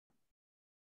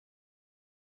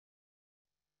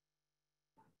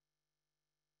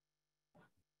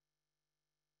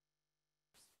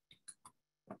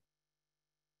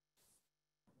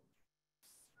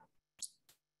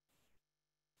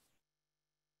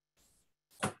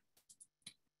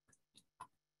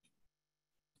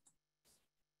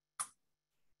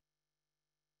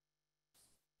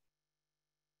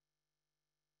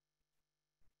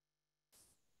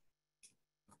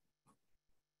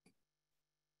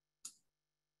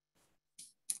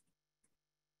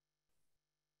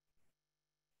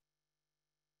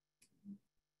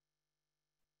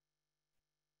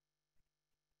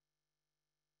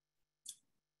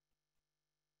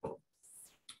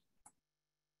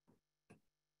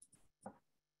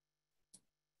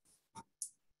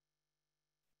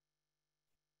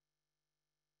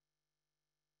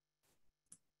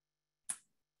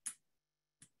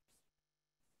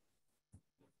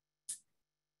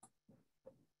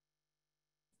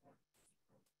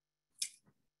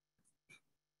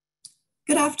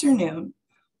Good afternoon.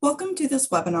 Welcome to this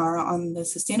webinar on the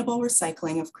sustainable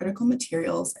recycling of critical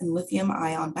materials and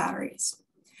lithium-ion batteries.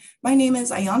 My name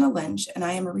is Ayana Lynch, and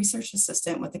I am a research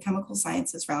assistant with the Chemical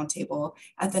Sciences Roundtable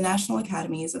at the National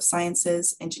Academies of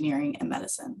Sciences, Engineering, and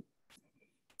Medicine.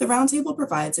 The Roundtable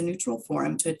provides a neutral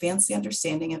forum to advance the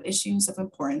understanding of issues of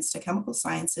importance to chemical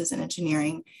sciences and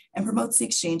engineering and promotes the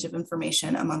exchange of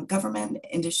information among government,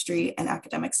 industry, and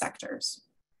academic sectors.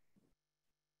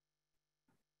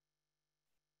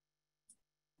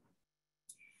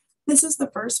 This is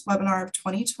the first webinar of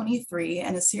 2023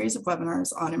 and a series of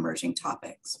webinars on emerging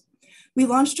topics. We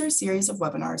launched our series of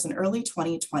webinars in early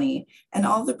 2020, and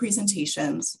all of the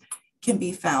presentations can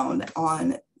be found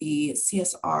on the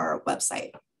CSR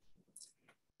website.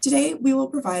 Today, we will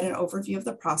provide an overview of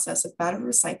the process of battery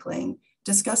recycling,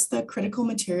 discuss the critical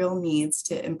material needs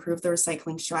to improve the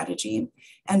recycling strategy,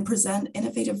 and present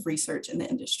innovative research in the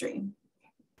industry.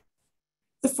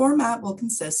 The format will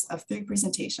consist of 3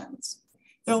 presentations.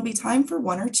 There will be time for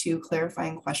 1 or 2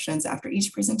 clarifying questions after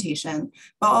each presentation,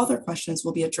 but all other questions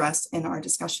will be addressed in our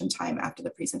discussion time after the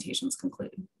presentations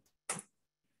conclude.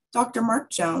 Dr.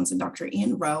 Mark Jones and Dr.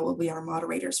 Ian Rowe will be our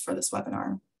moderators for this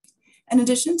webinar. In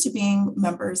addition to being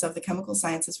members of the Chemical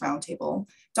Sciences Roundtable,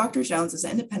 Dr. Jones is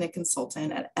an independent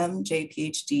consultant at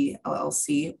MJ-PhD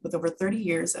LLC with over 30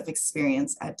 years of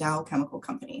experience at Dow Chemical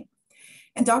Company.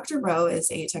 And Dr. Rowe is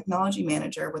a technology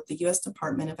manager with the U.S.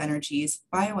 Department of Energy's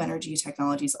Bioenergy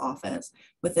Technologies Office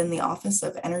within the Office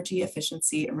of Energy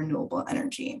Efficiency and Renewable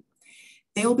Energy.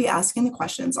 They will be asking the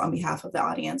questions on behalf of the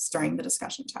audience during the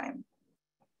discussion time.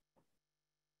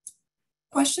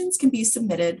 Questions can be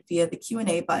submitted via the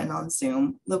Q&A button on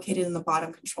Zoom, located in the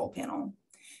bottom control panel.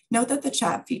 Note that the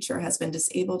chat feature has been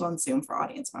disabled on Zoom for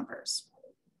audience members.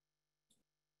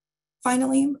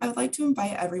 Finally, I would like to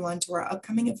invite everyone to our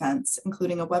upcoming events,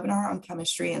 including a webinar on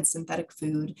chemistry and synthetic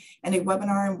food, and a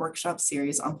webinar and workshop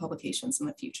series on publications in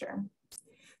the future.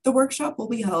 The workshop will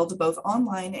be held both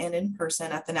online and in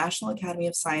person at the National Academy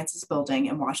of Sciences building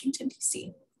in Washington,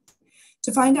 D.C.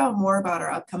 To find out more about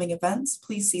our upcoming events,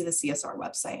 please see the CSR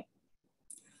website.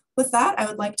 With that, I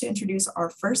would like to introduce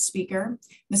our first speaker,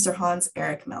 Mr.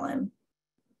 Hans-Erik Mellin.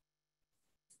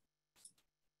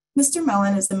 Mr.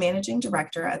 Mellin is the Managing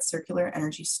Director at Circular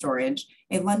Energy Storage,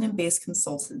 a London-based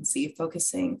consultancy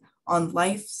focusing on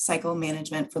life cycle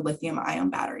management for lithium-ion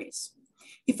batteries.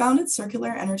 He founded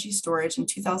Circular Energy Storage in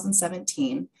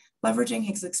 2017, leveraging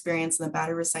his experience in the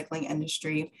battery recycling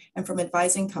industry and from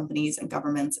advising companies and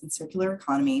governments in circular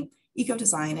economy,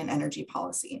 eco-design, and energy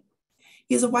policy.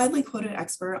 He is a widely quoted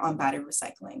expert on battery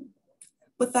recycling.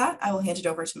 With that, I will hand it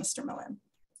over to Mr. Mellin.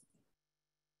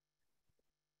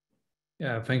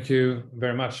 Yeah, thank you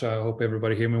very much. I hope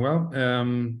everybody hear me well.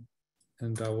 And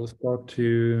I will start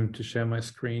to share my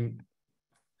screen.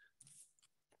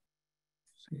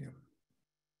 See.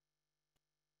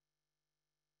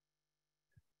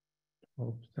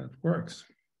 Hope that works.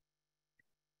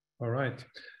 All right.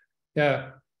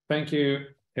 Yeah, thank you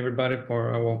everybody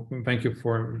thank you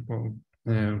for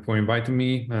inviting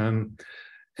me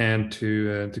and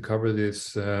to cover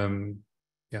this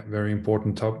very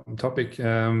important topic.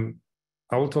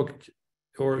 I will talk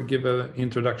or give an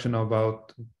introduction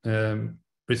about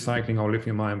recycling our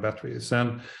lithium-ion batteries.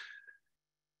 And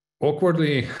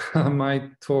awkwardly, I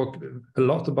might talk a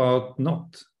lot about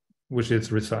which is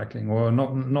recycling, or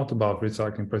not about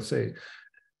recycling per se.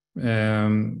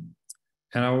 And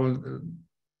I will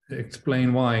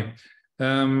explain why.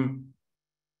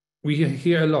 We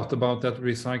hear a lot about that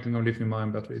recycling of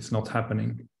lithium-ion batteries is not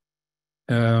happening.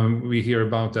 We hear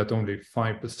about that only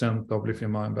 5% of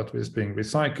lithium-ion batteries being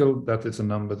recycled. That is a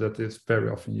number that is very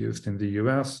often used in the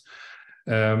US.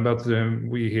 But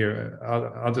we hear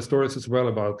other stories as well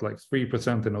about like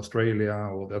 3% in Australia,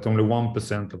 or that only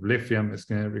 1% of lithium is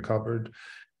recovered.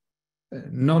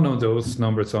 None of those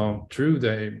numbers are true.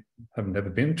 They have never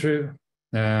been true.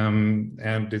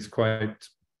 And it's quite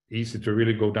easy to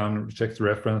really go down and check the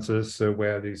references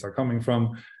where these are coming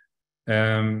from.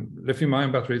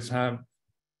 Lithium-ion batteries have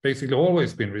basically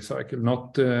always been recycled,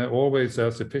 not always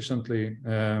as efficiently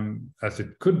as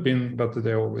it could be, but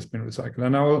they've always been recycled.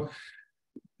 And I will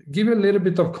give you a little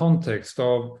bit of context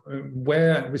of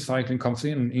where recycling comes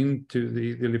into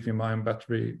the lithium-ion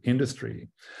battery industry,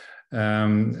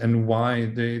 and why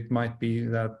it might be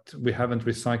that we haven't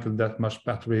recycled that much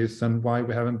batteries, and why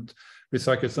we haven't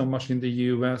recycled so much in the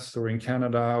US or in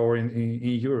Canada or in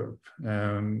Europe,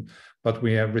 but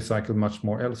we have recycled much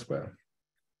more elsewhere.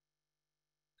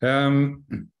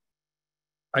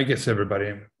 I guess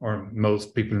everybody or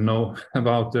most people know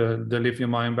about the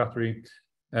lithium-ion battery.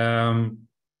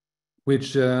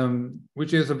 which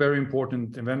is a very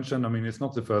important invention. I mean, it's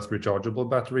not the first rechargeable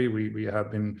battery. We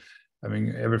have been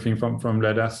having everything from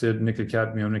lead acid, nickel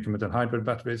cadmium, nickel metal hydride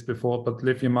batteries before, but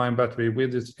lithium-ion battery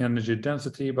with its energy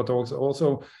density, but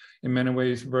also in many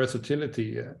ways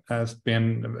versatility, has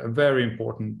been a very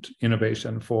important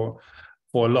innovation for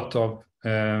a lot of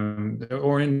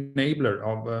or enabler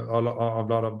of a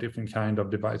lot of different kind of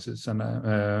devices and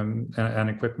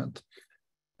equipment.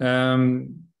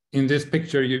 In this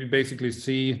picture, you basically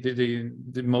see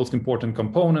the most important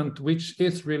component, which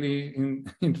is really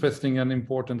interesting and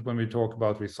important when we talk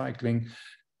about recycling.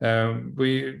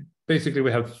 We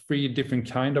have 3 different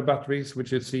kind of batteries,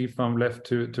 which you see from left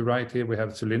to right here. We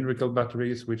have cylindrical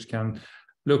batteries, which can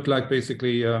look like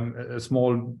basically a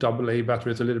small AA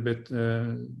battery. It's a little bit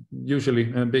usually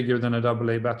bigger than a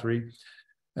AA battery.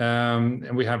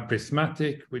 And we have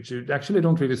prismatic, which you actually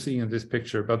don't really see in this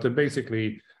picture, but they're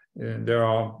basically there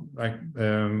are like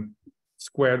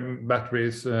squared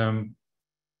batteries that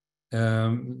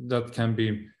can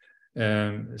be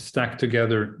stacked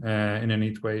together in a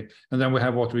neat way. And then we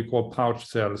have what we call pouch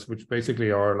cells, which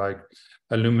basically are like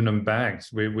aluminum bags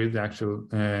with actual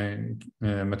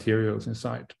materials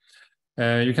inside.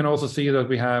 You can also see that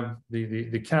we have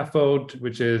the cathode,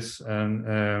 which is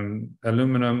an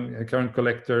aluminum current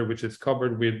collector, which is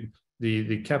covered with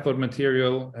the cathode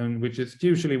material, and which is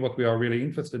usually what we are really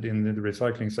interested in the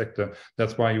recycling sector.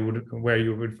 That's why where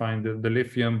you would find the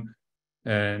lithium,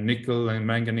 nickel and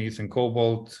manganese and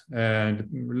cobalt, a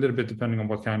little bit depending on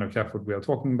what kind of cathode we are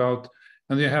talking about.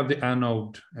 And you have the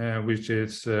anode, which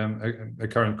is a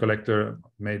current collector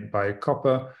made by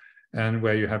copper, and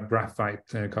where you have graphite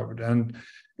covered. And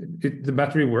the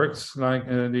battery works like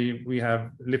we have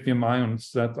lithium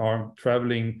ions that are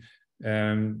traveling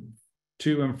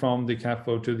to and from the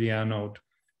cathode to the anode.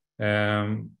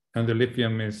 And the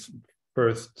lithium is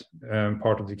first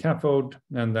part of the cathode,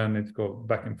 and then it goes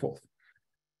back and forth.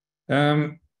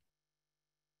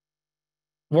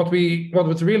 What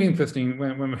was really interesting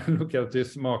when we look at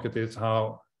this market is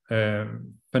how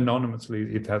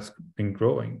phenomenally it has been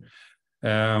growing.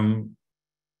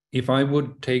 If I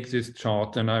would take this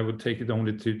chart and I would take it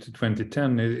only to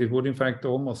 2010, it would in fact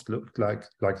almost look like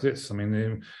this. I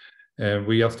mean,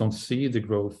 we just don't see the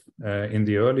growth in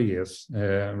the early years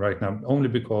right now, only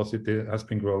because it has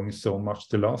been growing so much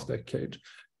the last decade.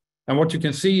 And what you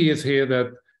can see is here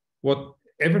that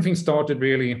everything started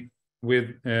really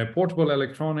with portable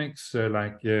electronics,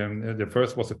 like the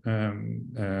first was a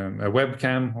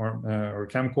webcam or a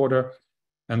camcorder.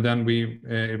 And then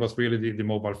it was really the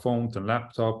mobile phones and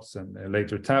laptops and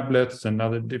later tablets and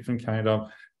other different kind of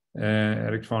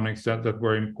electronics that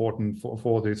were important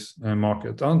for this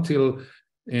market until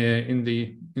in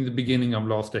the beginning of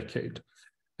last decade.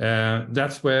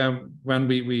 That's when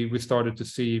we started to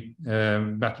see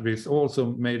batteries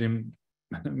also made them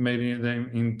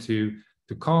into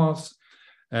cars,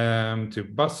 to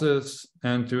buses,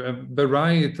 and to a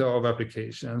variety of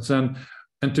applications.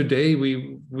 And today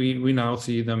we now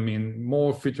see them in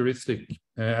more futuristic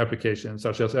applications,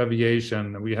 such as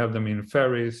aviation. We have them in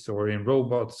ferries or in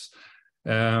robots,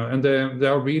 and they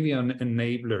are really an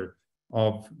enabler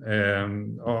of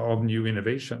new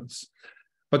innovations.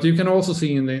 But you can also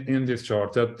see in this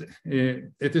chart that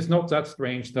it is not that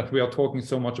strange that we are talking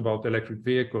so much about electric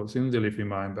vehicles in the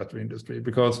lithium-ion battery industry,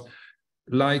 because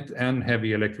light and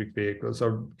heavy electric vehicles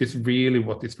is really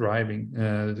what is driving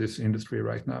this industry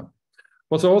right now.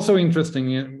 What's also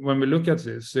interesting when we look at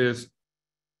this is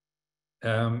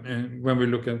when we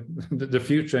look at the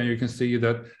future, you can see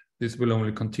that this will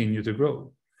only continue to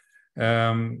grow.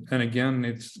 And again,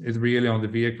 it's really on the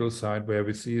vehicle side where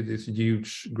we see this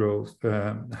huge growth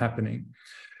happening.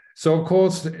 So of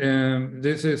course,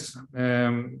 this is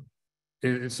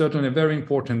it's certainly a very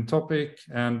important topic,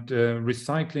 and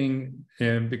recycling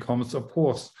becomes, of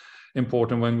course,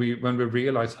 important when we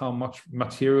realize how much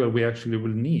material we actually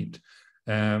will need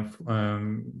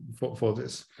for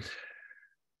this.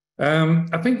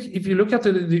 I think if you look at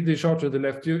the chart to the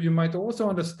left, you might also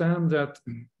understand that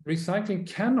recycling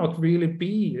cannot really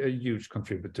be a huge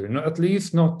contributor, at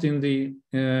least not in the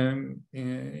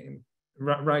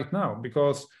right now,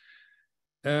 because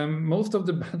most of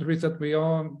the batteries that we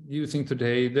are using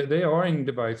today, they are in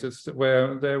devices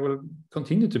where they will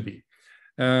continue to be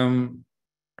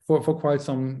for quite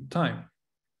some time.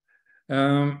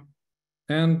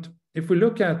 And if we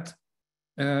look at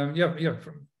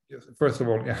first of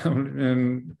all,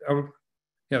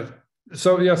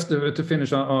 so just to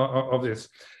finish of this,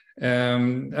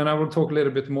 and I will talk a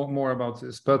little bit more about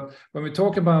this. But when we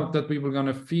talk about that we were going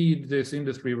to feed this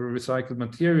industry with recycled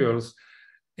materials,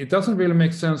 it doesn't really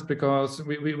make sense because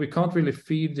we can't really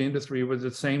feed the industry with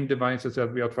the same devices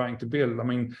that we are trying to build. I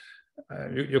mean,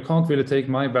 you can't really take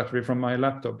my battery from my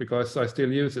laptop because I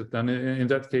still use it. And in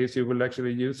that case, you will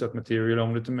actually use that material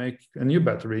only to make a new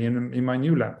battery in my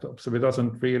new laptop. So it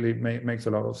doesn't really makes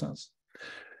a lot of sense.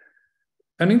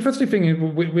 An interesting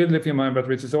thing with lithium-ion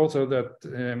batteries is also that,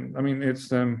 I mean,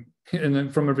 it's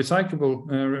and from a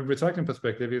recycling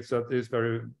perspective, it's that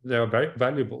they are very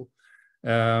valuable.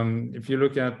 If you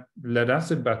look at lead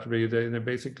acid battery, they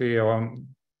basically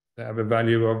they have a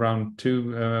value of around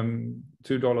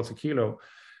 $2 a kilo.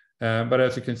 But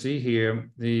as you can see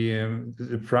here,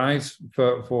 the price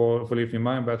for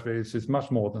lithium-ion batteries is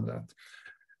much more than that.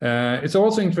 It's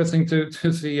also interesting to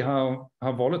see how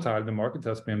volatile the market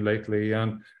has been lately,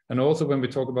 and also when we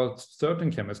talk about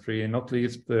certain chemistry, and not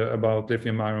least about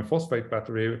lithium iron phosphate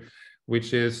battery,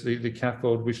 which is the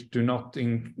cathode which do not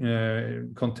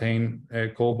contain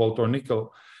cobalt or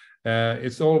nickel.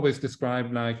 It's always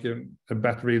described like a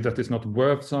battery that is not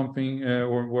worth something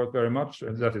or worth very much.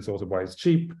 And that is also why it's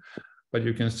cheap. But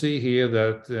you can see here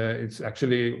that it's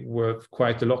actually worth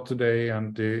quite a lot today,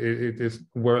 and it is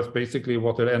worth basically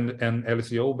what an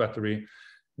LCO battery,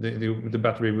 the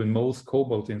battery with most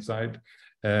cobalt inside,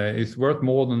 is worth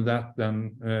more than that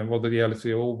than what the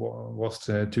LCO was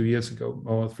 2 years ago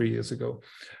or 3 years ago.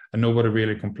 And nobody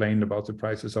really complained about the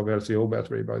prices of LCO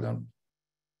battery by then.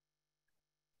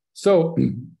 So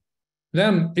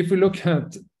then if we look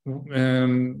at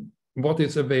what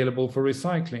is available for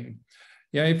recycling,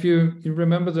 yeah, if you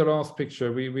remember the last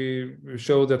picture, we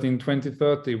showed that in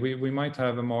 2030 we might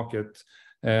have a market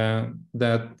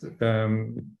that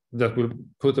will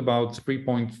put about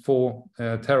 3.4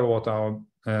 terawatt hour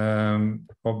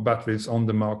of batteries on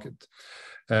the market,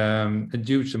 a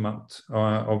huge amount,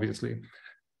 obviously.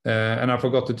 And I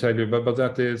forgot to tell you, but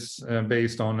that is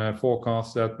based on a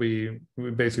forecast that we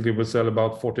basically will sell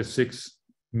about 46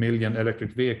 million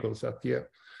electric vehicles that year.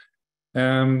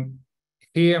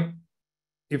 Here,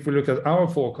 if we look at our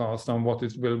forecast on what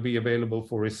will be available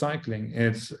for recycling,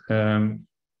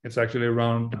 it's actually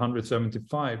around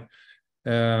 175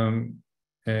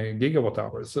 gigawatt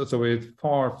hours. So it's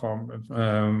far from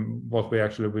what we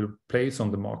actually will place on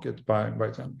the market by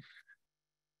then.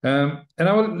 And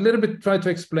I will a little bit try to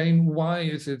explain why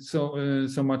is it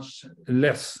so much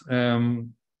less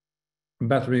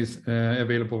batteries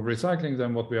available for recycling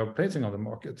than what we are placing on the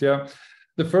market. Yeah,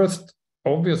 the first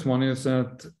obvious one is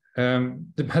that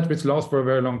the batteries last for a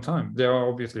very long time. They are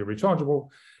obviously rechargeable,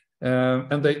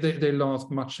 and they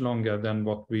last much longer than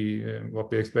what we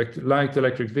expect. Light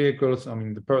electric vehicles, I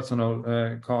mean the personal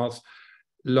cars,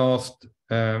 last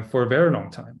for a very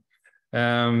long time.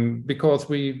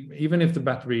 Because even if the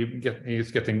battery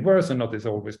is getting worse and not is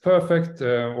always perfect,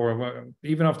 or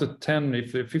even after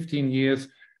 15 years,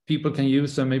 people can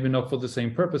use them, maybe not for the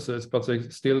same purposes, but they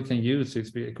still can use these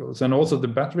vehicles. And also the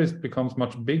batteries becomes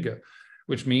much bigger,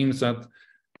 which means that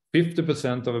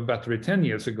 50% of a battery 10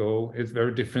 years ago is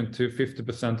very different to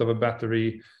 50% of a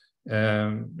battery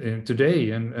in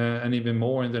today, and even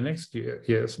more in the next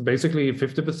years. Basically,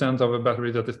 50% of a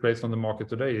battery that is placed on the market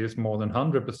today is more than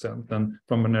 100% than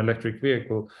from an electric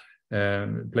vehicle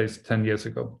placed 10 years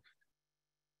ago.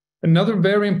 Another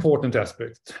very important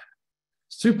aspect,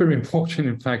 super important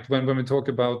in fact, when we talk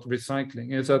about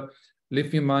recycling, is that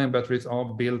lithium-ion batteries are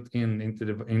built into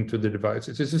the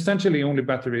devices. It's essentially only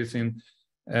batteries in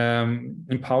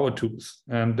power tools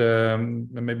and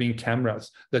maybe in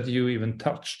cameras that you even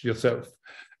touch yourself,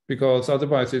 because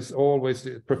otherwise it's always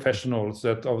professionals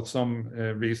that of some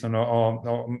reason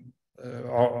are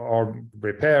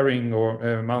repairing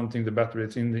or mounting the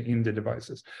batteries in the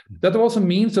devices. That also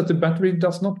means that the battery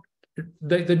does not,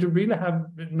 they do really have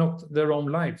not their own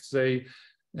lives. They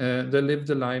live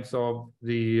the lives of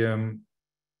the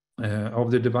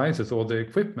devices or the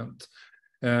equipment.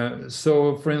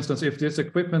 So, for instance, if this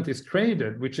equipment is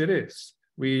traded, which it is,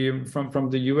 from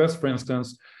the US, for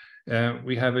instance,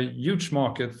 we have a huge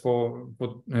market for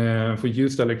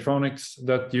used electronics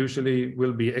that usually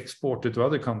will be exported to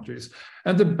other countries,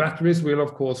 and the batteries will,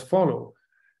 of course, follow.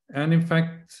 And in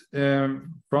fact,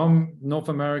 from North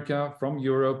America, from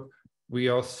Europe, we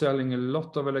are selling a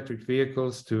lot of electric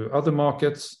vehicles to other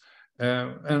markets.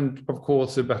 And of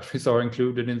course, the batteries are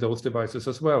included in those devices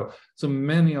as well. So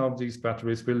many of these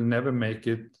batteries will never make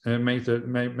it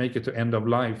to end of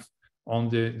life on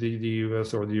the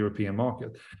US or the European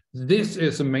market. This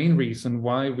is the main reason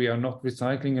why we are not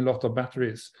recycling a lot of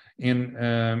batteries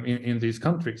in these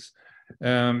countries,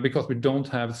 because we don't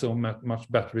have so much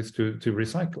batteries to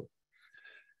recycle.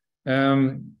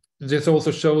 this also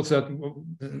shows that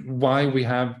why we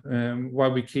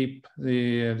keep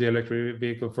the electric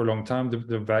vehicle for a long time.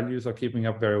 The values are keeping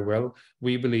up very well.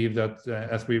 We believe that,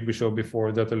 as we showed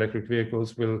before, that electric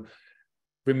vehicles will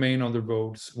remain on the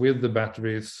roads with the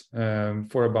batteries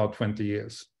for about 20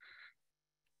 years.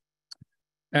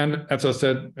 And as I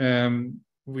said,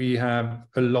 we have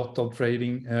a lot of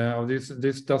trading of this.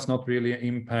 This does not really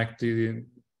impact the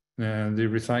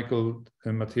recycled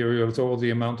materials or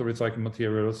the amount of recycled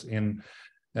materials in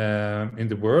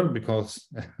the world, because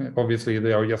obviously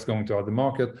they are just going to other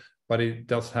market, but it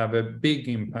does have a big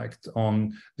impact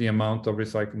on the amount of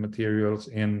recycled materials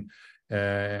in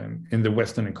the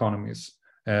Western economies,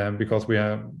 because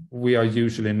we are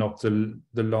usually not the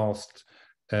last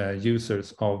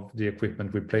users of the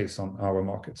equipment we place on our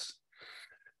markets.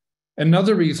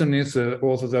 Another reason is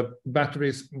also that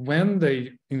batteries, when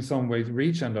they in some ways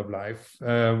reach end of life,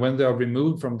 when they are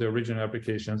removed from the original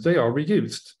applications, they are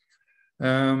reused.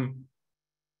 And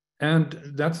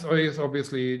that's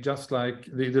obviously, just like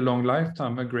the long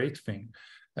lifetime, a great thing.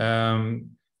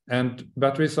 And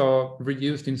batteries are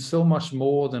reused in so much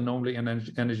more than only an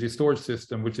energy storage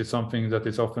system, which is something that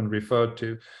is often referred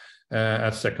to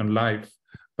as second life.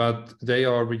 But they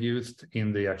are reused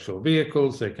in the actual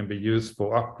vehicles. They can be used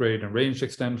for upgrade and range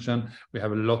extension. We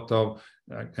have a lot of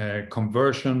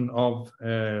conversion of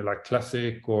like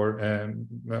classic or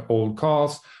old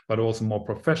cars, but also more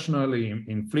professionally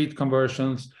in fleet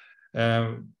conversions.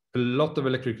 A lot of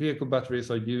electric vehicle batteries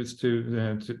are used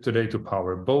today to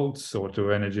power boats or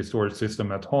to energy storage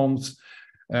system at homes.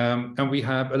 And we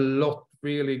have a lot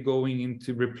really going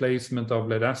into replacement of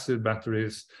lead acid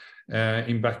batteries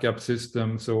in backup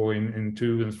systems, or in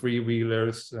 2- and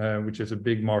 3-wheelers, which is a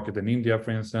big market in India,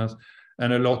 for instance.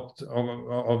 And a lot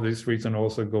of this reason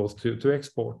also goes to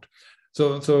export.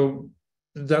 So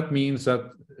that means that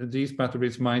these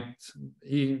batteries might,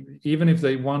 even if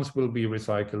they once will be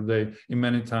recycled, in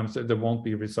many times they won't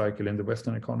be recycled in the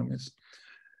Western economies.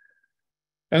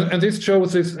 And this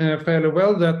shows this fairly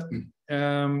well, that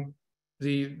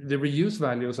the reuse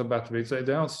values of batteries,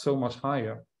 they are so much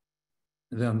higher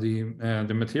than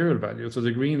the material value. So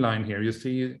the green line here, you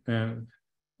see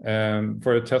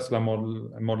for a Tesla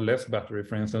Model S battery,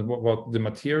 for instance, what the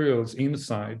materials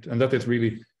inside, and that is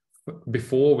really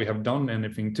before we have done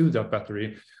anything to that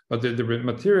battery, but the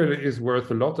material is worth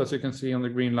a lot, as you can see on the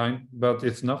green line, but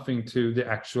it's nothing to the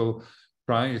actual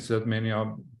price that many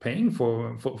are paying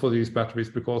for these batteries,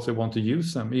 because they want to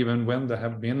use them even when they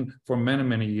have been for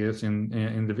many years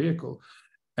in the vehicle.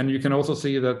 And you can also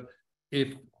see that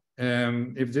if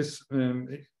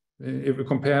we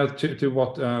compare to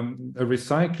what a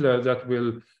recycler that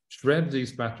will shred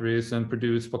these batteries and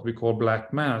produce what we call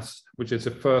black mass, which is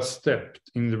the first step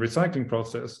in the recycling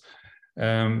process,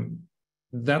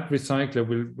 that recycler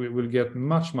will get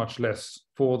much less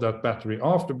for that battery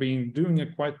after doing a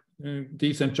quite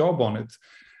decent job on it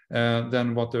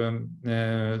than what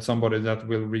somebody that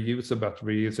will reuse a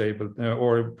battery is able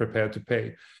or prepared to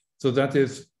pay. So that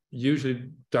is usually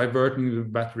diverting the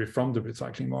battery from the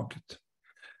recycling market.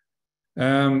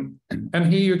 And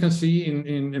here you can see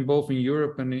in both in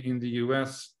Europe and in the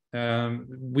US,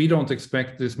 we don't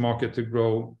expect this market to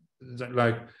grow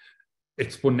like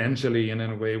exponentially in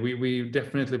any way. We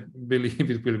definitely believe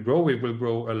it will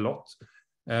grow a lot.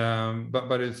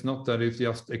 But it's not that it's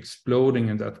just exploding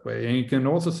in that way. And you can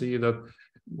also see that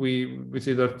we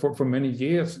see that for many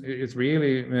years it's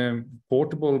really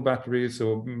portable batteries,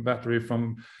 or battery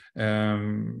from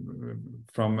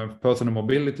personal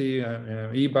mobility,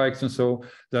 e-bikes and so,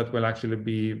 that will actually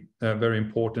be a very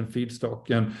important feedstock.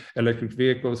 And electric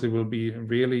vehicles, it will be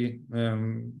really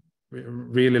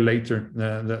later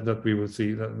that we will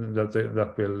see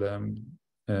that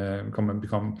will come and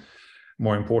become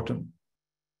more important.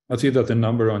 I see that the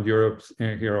number on Europe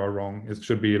here are wrong. It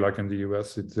should be like in the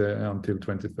US, it's until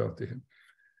 2030.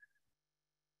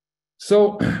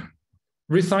 So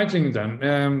recycling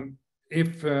then.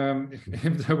 If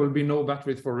there will be no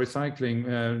batteries for recycling,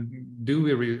 do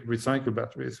we recycle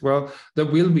batteries? Well, there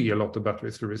will be a lot of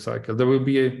batteries to recycle. There will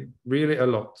be really a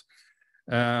lot.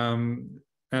 And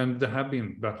there have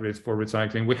been batteries for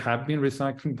recycling. We have been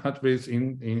recycling batteries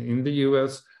in the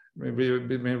US. We've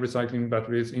been recycling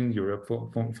batteries in Europe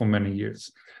for many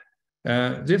years.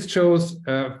 This shows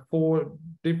 4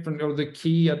 different of the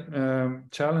key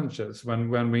challenges when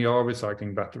we are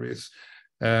recycling batteries.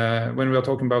 When we are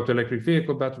talking about electric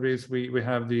vehicle batteries, we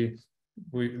have the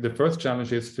first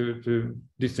challenge is to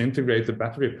disintegrate the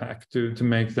battery pack, to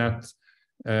make that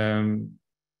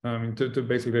to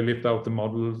basically lift out the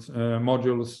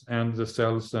modules and the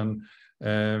cells and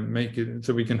make it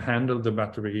so we can handle the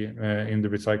battery in the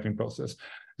recycling process.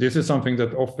 This is something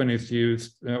that often is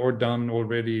used or done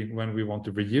already when we want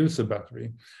to reuse a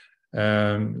battery.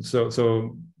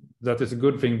 So that is a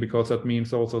good thing, because that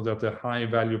means also that a high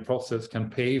value process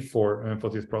can pay for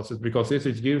this process, because this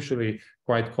is usually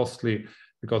quite costly,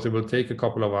 because it will take a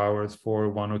couple of hours for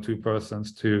 1 or 2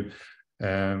 persons to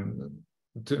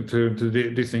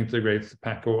disintegrate the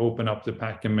pack or open up the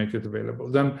pack and make it available.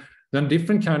 Then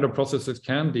different kind of processes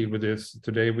can deal with this.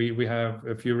 Today we have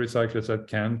a few recyclers that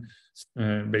can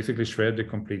basically shred the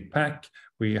complete pack.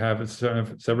 We have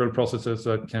several processes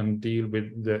that can deal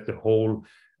with the whole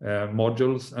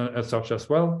modules as such as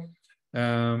well.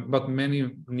 But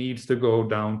many needs to go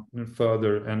down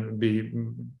further and be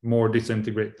more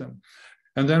disintegrate them.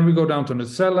 And then we go down to the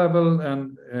cell level,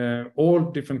 and all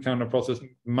different kind of process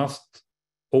must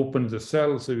open the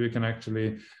cell so we can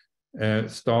actually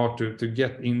start to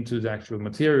get into the actual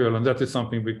material. And that is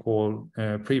something we call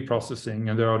pre-processing,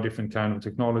 and there are different kind of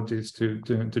technologies to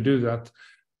do that.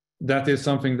 That is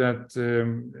something that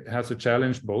has a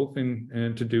challenge both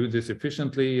in to do this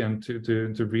efficiently and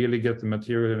to really get the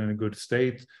material in a good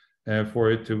state for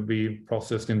it to be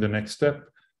processed in the next step.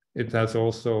 It has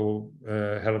also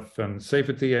health and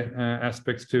safety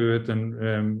aspects to it,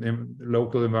 and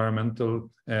local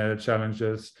environmental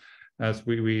challenges, as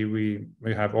we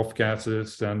have off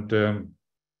gases and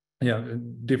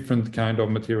different kind of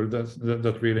material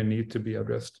that really need to be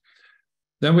addressed.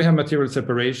 Then we have material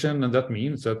separation, and that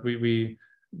means that we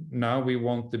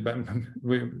want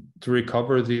to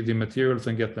recover the materials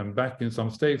and get them back in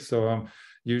some state. So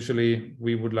usually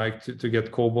we would like to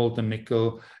get cobalt and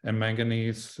nickel and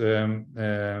manganese in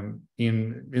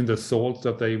the salts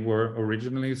that they were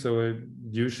originally. So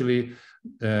usually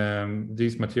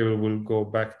these material will go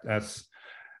back as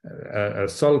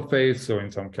sulfates, or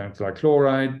in some kinds like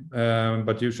chloride,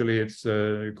 but usually it's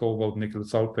cobalt nickel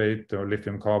sulfate or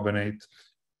lithium carbonate.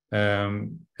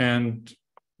 And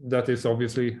that is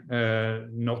obviously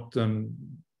not a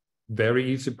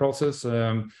very easy process.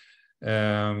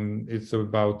 It's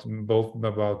about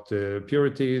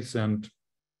purities and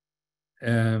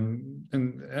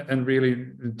really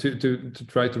to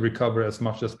try to recover as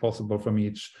much as possible from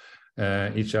each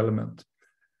element.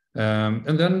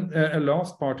 And then a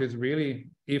last part is really,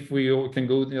 if we can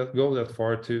go that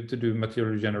far to do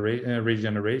material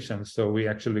regeneration, so we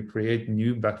actually create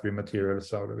new battery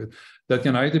materials out of it. That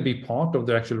can either be part of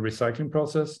the actual recycling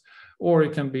process, or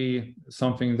it can be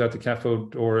something that the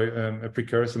cathode or a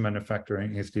precursor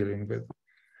manufacturing is dealing with.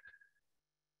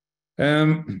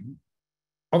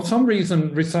 Of some reason,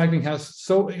 recycling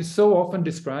is so often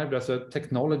described as a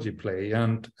technology play,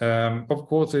 and of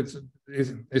course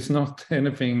it's not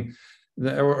anything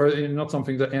or not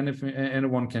something that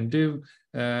anyone can do.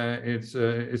 It's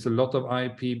a lot of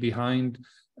IP behind,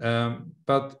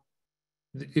 but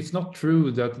it's not true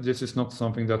that this is not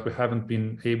something that we haven't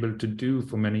been able to do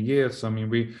for many years. I mean,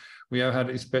 we have had,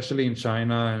 especially in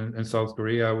China and South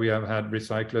Korea, we have had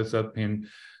recyclers that have been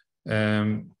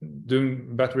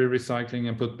doing battery recycling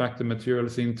and put back the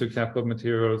materials into cathode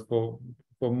materials for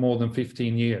more than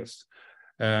 15 years.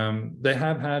 They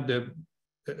have had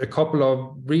a couple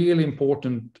of really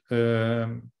important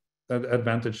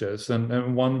advantages,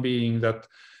 and one being that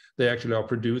they actually are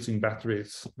producing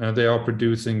batteries, and they are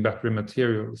producing battery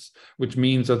materials, which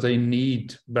means that they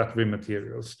need battery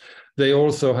materials. They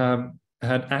also have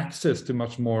had access to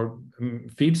much more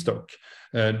feedstock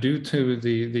due to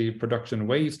the production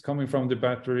waste coming from the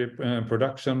battery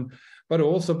production, but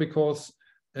also because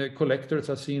collectors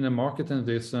have seen a market in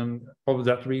this, and of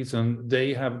that reason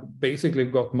they have basically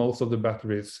got most of the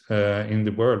batteries in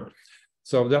the world.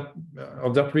 So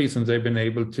of that reason, they've been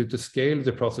able to scale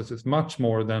the processes much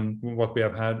more than what we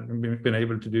have been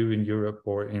able to do in Europe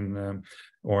or in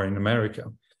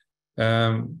America.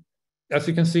 As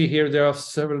you can see here, there are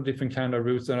several different kind of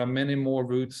routes. There are many more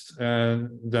routes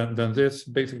than this.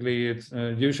 Basically, it's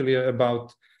usually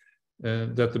about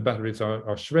that the batteries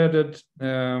are shredded.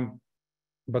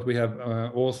 But we have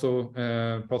also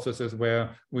processes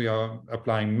where we are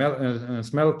applying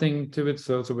smelting to it.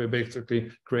 So we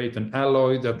basically create an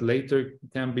alloy that later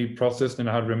can be processed in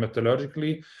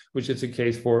hydrometallurgically, which is the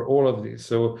case for all of these.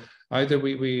 So either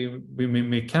we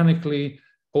mechanically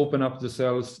open up the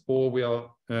cells, or we are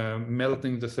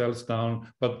melting the cells down,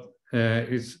 but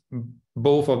it's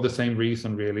both of the same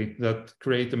reason, really, that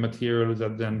create a material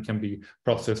that then can be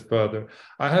processed further.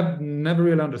 I have never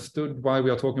really understood why we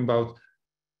are talking about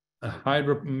a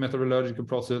hydrometallurgical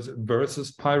process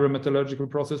versus pyrometallurgical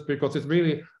process, because it's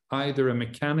really either a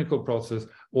mechanical process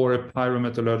or a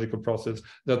pyrometallurgical process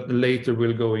that later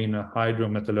will go in a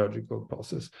hydrometallurgical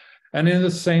process. And in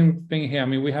the same thing here, I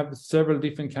mean, we have several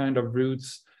different kind of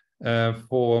routes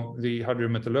for the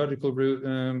hydrometallurgical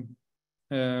route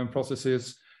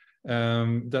processes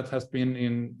that has been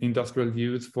in industrial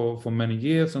use for many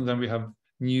years, and then we have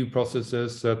new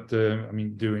processes that I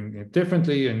mean, doing it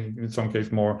differently, and in some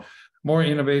cases more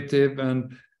innovative.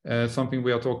 And something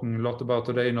we are talking a lot about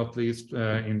today, not least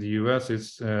in the US,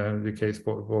 is the case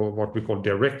for what we call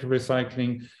direct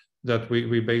recycling, that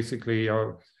we basically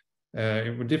are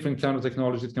with different kind of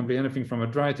technologies. It can be anything from a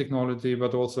dry technology,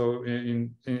 but also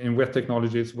in wet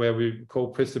technologies where we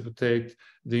co-precipitate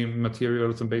the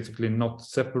materials and basically not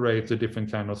separate the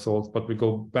different kind of salts, but we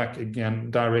go back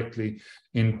again directly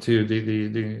into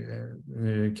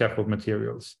the cathode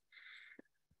materials.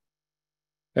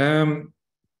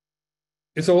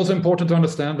 It's also important to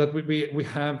understand that we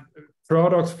have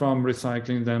products from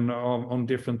recycling then on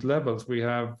different levels. We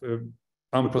have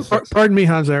Pardon me,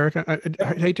 Hans-Erik. I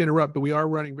hate to interrupt, but we are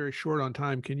running very short on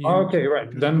time. Can you? Okay, right.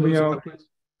 Then we are.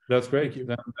 That's great.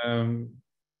 Then,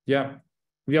 yeah,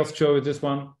 we just show this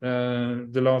one.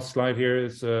 The last slide here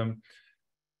is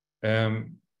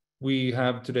we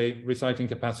have today recycling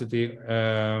capacity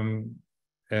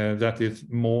that is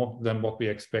more than what we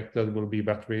expect that will be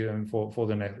battery and for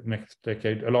the next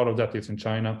decade. A lot of that is in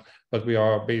China, but we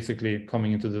are basically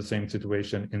coming into the same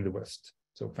situation in the West.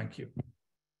 So thank you.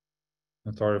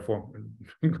 I'm sorry for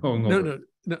going over.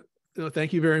 No,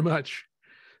 thank you very much.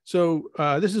 So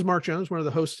this is Mark Jones, one of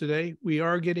the hosts today. We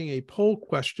are getting a poll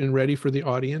question ready for the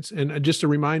audience. And just a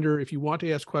reminder, if you want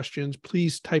to ask questions,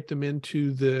 please type them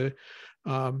into the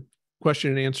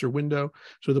question and answer window.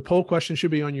 So the poll question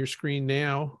should be on your screen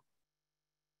now.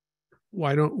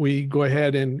 Why don't we go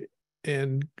ahead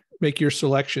and make your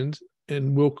selections,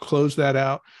 and we'll close that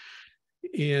out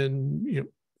in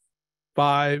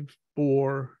 5,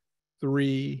 4,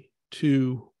 3,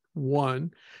 2,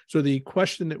 1. So the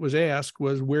question that was asked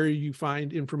was where you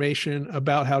find information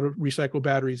about how to recycle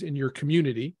batteries in your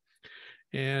community.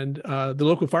 And the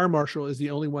local fire marshal is the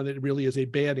only one that really is a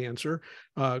bad answer.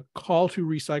 Call to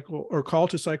Recycle or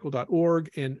calltocycle.org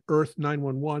and Earth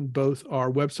 911 both are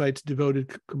websites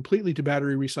devoted completely to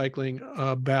battery recycling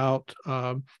about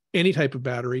any type of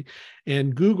battery.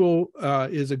 And Google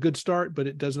is a good start, but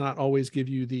it does not always give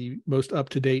you the most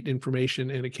up-to-date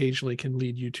information and occasionally can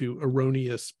lead you to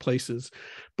erroneous places.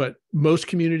 But most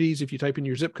communities, if you type in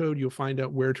your zip code, you'll find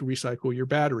out where to recycle your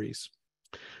batteries.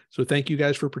 So thank you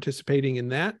guys for participating in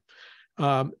that.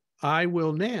 I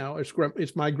will now,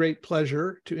 it's my great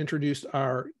pleasure to introduce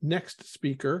our next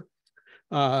speaker.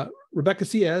 Rebecca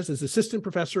Ciez is Assistant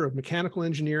Professor of Mechanical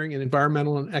Engineering and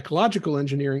Environmental and Ecological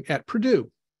Engineering at Purdue.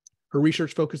 Her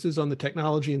research focuses on the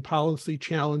technology and policy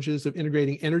challenges of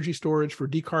integrating energy storage for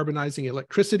decarbonizing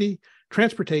electricity,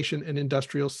 transportation, and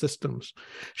industrial systems.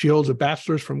 She holds a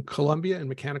bachelor's from Columbia in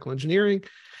mechanical engineering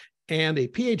and a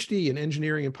PhD in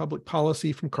engineering and public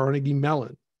policy from Carnegie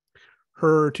Mellon.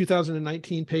 Her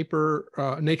 2019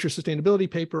 paper, Nature Sustainability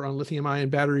paper on lithium-ion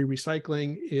battery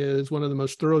recycling is one of the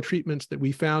most thorough treatments that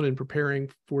we found in preparing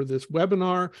for this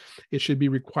webinar. It should be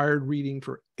required reading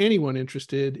for anyone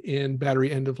interested in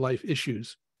battery end-of-life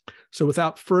issues. So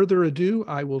without further ado,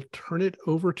 I will turn it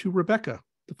over to Rebecca.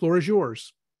 The floor is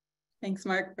yours. Thanks,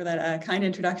 Mark, for that kind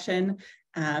introduction.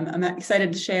 I'm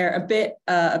excited to share a bit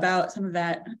about some of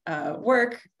that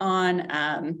work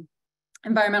on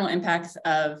environmental impacts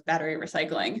of battery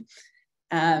recycling.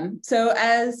 So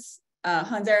as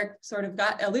Hans-Erik sort of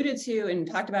alluded to and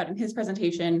talked about in his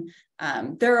presentation,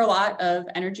 there are a lot of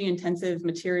energy-intensive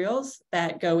materials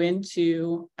that go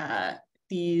into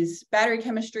these battery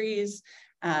chemistries,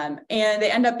 and they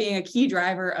end up being a key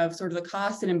driver of sort of the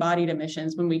cost and embodied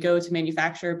emissions when we go to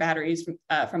manufacture batteries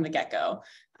from the get-go.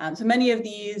 So many of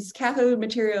these cathode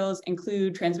materials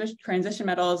include transition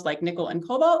metals like nickel and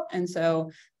cobalt. And so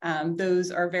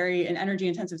those are very energy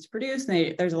intensive to produce.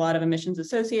 And there's a lot of emissions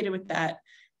associated with that.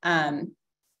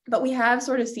 But we have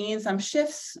sort of seen some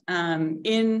shifts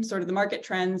in sort of the market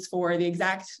trends for the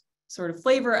exact sort of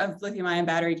flavor of lithium-ion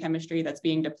battery chemistry that's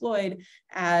being deployed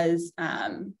as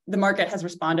the market has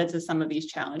responded to some of these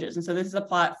challenges. And so this is a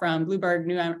plot from Bloomberg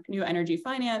New Energy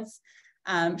Finance,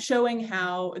 showing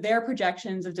how their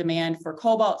projections of demand for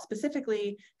cobalt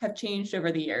specifically have changed over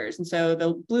the years. And so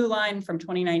the blue line from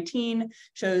 2019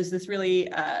 shows this really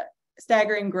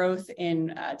staggering growth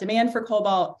in demand for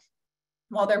cobalt,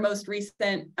 while their most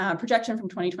recent projection from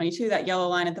 2022, that yellow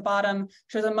line at the bottom,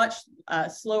 shows a much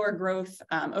slower growth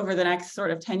over the next sort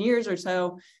of 10 years or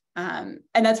so. And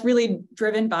that's really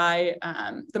driven by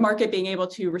the market being able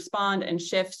to respond and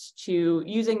shift to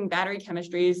using battery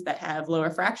chemistries that have lower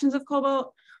fractions of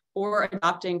cobalt or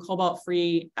adopting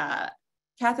cobalt-free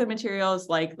cathode materials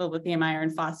like the lithium iron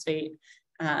phosphate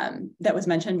that was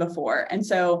mentioned before. And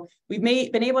so we've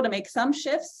been able to make some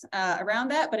shifts around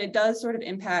that, but it does sort of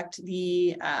impact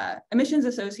the emissions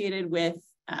associated with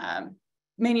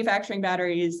manufacturing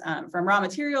batteries from raw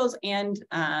materials and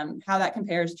how that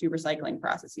compares to recycling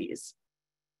processes.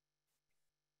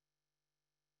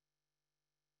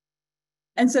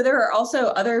 And so there are also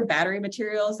other battery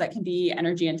materials that can be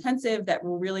energy intensive that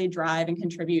will really drive and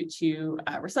contribute to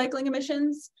recycling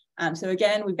emissions. So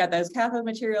again, we've got those cathode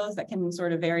materials that can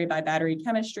sort of vary by battery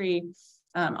chemistry.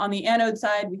 On the anode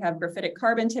side, we have graphitic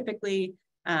carbon typically.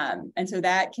 And so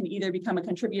that can either become a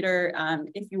contributor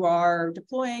if you are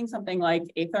deploying something like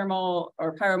a thermal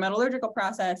or pyrometallurgical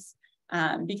process,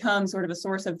 become sort of a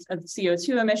source of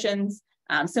CO2 emissions.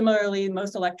 Similarly,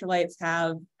 most electrolytes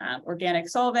have organic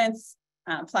solvents,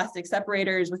 plastic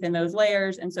separators within those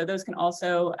layers. And so those can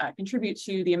also contribute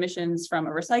to the emissions from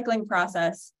a recycling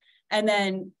process. And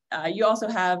then you also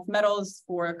have metals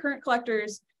for current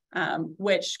collectors,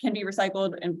 which can be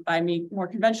recycled by more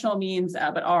conventional means,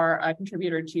 but are a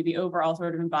contributor to the overall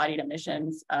sort of embodied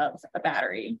emissions of a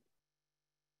battery.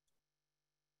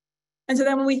 And so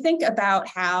then when we think about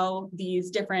how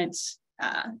these different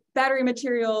battery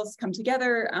materials come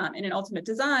together in an ultimate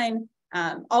design,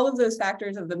 all of those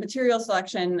factors of the material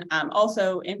selection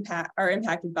also are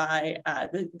impacted by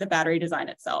the battery design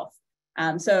itself.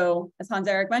 So as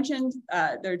Hans-Erik mentioned,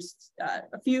 there's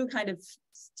a few kind of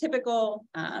typical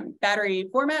battery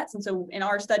formats. And so in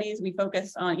our studies, we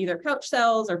focus on either pouch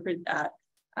cells or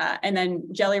and then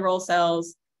jelly roll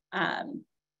cells,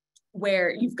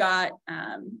 where you've got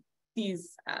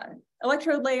these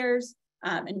electrode layers.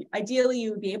 And ideally,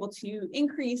 you would be able to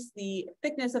increase the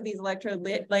thickness of these electrode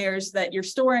layers so that you're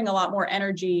storing a lot more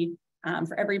energy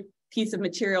for every piece of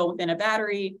material within a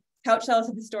battery. Pouch cells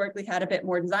have historically had a bit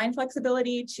more design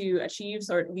flexibility to achieve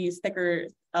sort of these thicker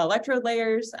electrode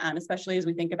layers, especially as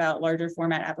we think about larger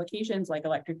format applications like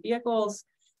electric vehicles.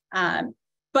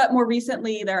 But more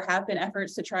recently, there have been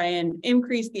efforts to try and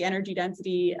increase the energy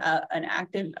density of an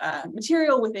active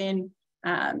material within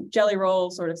jelly roll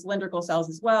sort of cylindrical cells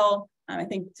as well. I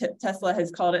think Tesla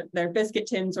has called it their biscuit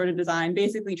tin sort of design,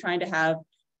 basically trying to have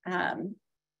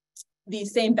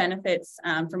these same benefits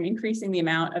from increasing the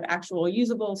amount of actual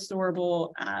usable,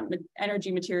 storable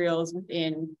energy materials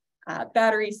within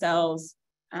battery cells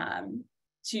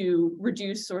to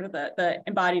reduce sort of the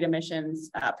embodied emissions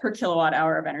per kilowatt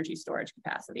hour of energy storage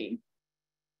capacity.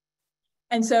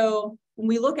 And so when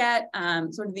we look at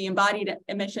sort of the embodied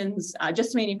emissions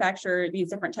just to manufacture these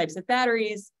different types of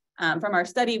batteries, from our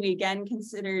study, we again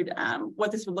considered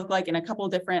what this would look like in a couple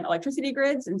different electricity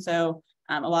grids. And so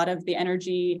a lot of the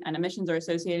energy and emissions are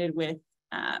associated with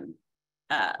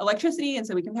electricity. And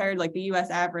so we compared like the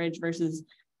US average versus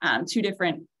two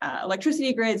different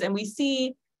electricity grids. And we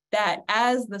see that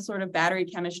as the sort of battery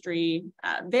chemistry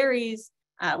varies,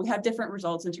 we have different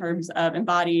results in terms of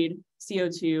embodied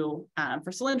CO2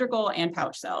 for cylindrical and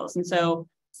pouch cells. And so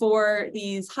for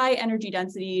these high energy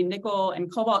density nickel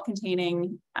and cobalt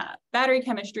containing battery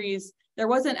chemistries, there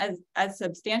wasn't as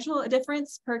substantial a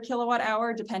difference per kilowatt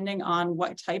hour depending on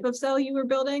what type of cell you were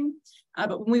building.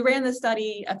 But when we ran this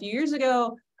study a few years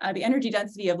ago, the energy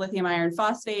density of lithium iron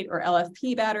phosphate or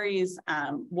LFP batteries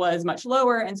was much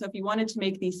lower. And so if you wanted to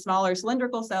make these smaller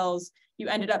cylindrical cells, you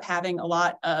ended up having a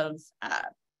lot of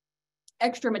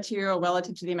extra material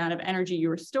relative to the amount of energy you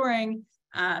were storing.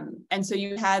 And so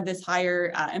you had this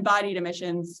higher embodied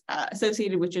emissions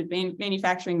associated with just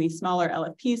manufacturing these smaller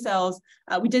LFP cells.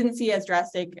 We didn't see as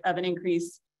drastic of an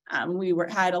increase. We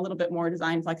had a little bit more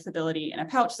design flexibility in a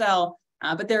pouch cell,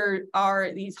 but there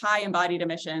are these high embodied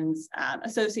emissions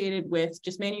associated with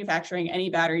just manufacturing any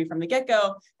battery from the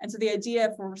get-go. And so the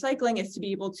idea for recycling is to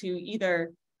be able to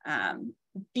either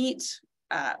beat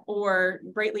or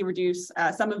greatly reduce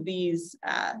some of these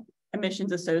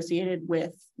emissions associated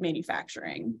with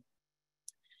manufacturing.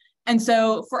 And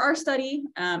so for our study,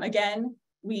 again,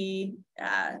 we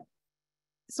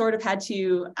sort of had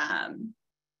to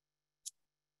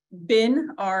bin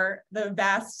the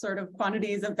vast sort of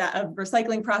quantities of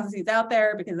recycling processes out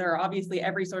there, because there are obviously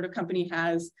every sort of company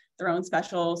has their own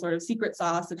special sort of secret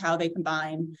sauce of how they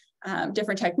combine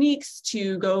different techniques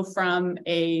to go from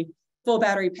a full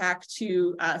battery pack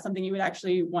to something you would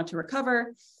actually want to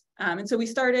recover. And so we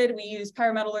used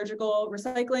pyrometallurgical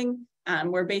recycling,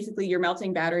 where basically you're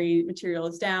melting battery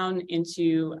materials down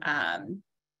into a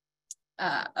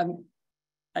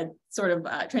sort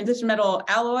of transition metal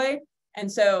alloy.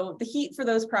 And so the heat for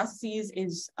those processes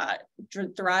is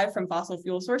derived from fossil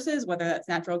fuel sources, whether that's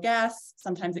natural gas.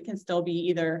 Sometimes it can still be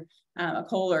either a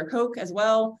coal or a coke as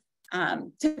well.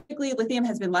 Typically, lithium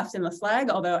has been left in the slag,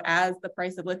 although as the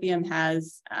price of lithium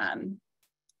has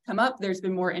come up, there's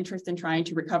been more interest in trying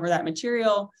to recover that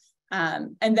material.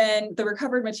 And then the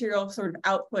recovered material sort of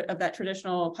output of that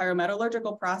traditional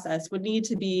pyrometallurgical process would need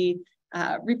to be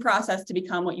reprocessed to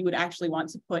become what you would actually want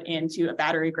to put into a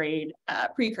battery grade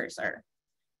precursor.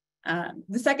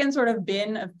 The second sort of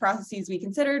bin of processes we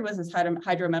considered was this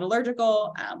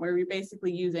hydrometallurgical, where we're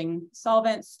basically using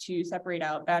solvents to separate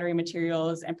out battery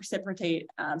materials and precipitate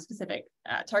specific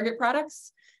target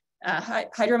products.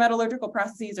 Hydrometallurgical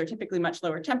processes are typically much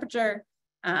lower temperature,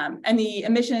 and the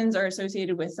emissions are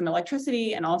associated with some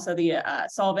electricity and also the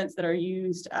solvents that are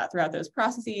used throughout those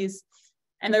processes.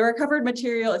 And the recovered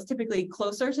material is typically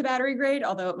closer to battery grade,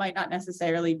 although it might not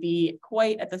necessarily be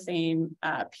quite at the same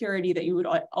purity that you would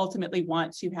ultimately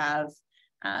want to have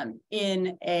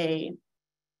in a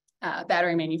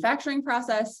battery manufacturing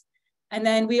process. And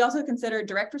then we also consider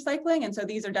direct recycling. And so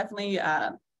these are definitely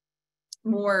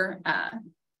more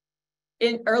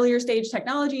in earlier stage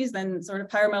technologies than sort of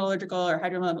pyrometallurgical or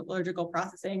hydrometallurgical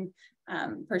processing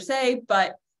per se,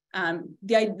 but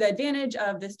the advantage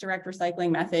of this direct recycling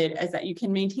method is that you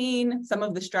can maintain some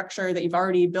of the structure that you've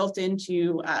already built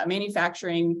into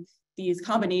manufacturing these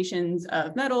combinations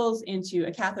of metals into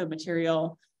a cathode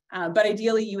material. But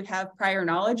ideally, you would have prior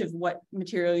knowledge of what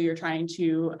material you're trying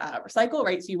to recycle,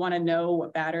 right? So you want to know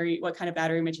what kind of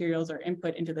battery materials are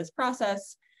input into this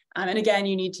process. And again,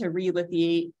 you need to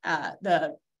re-lithiate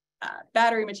the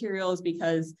battery materials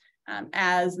because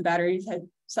as the batteries had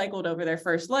cycled over their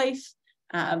first life,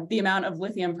 the amount of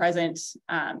lithium present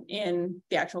in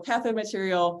the actual cathode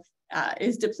material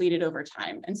is depleted over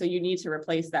time. And so you need to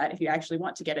replace that if you actually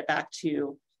want to get it back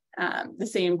to the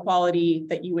same quality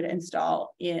that you would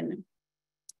install in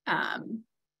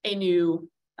a new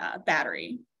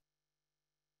battery.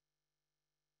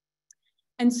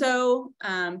 And so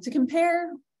to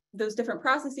compare those different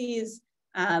processes,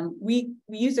 we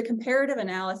used a comparative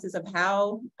analysis of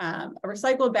how a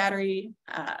recycled battery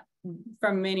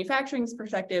from a manufacturing's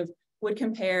perspective would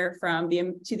compare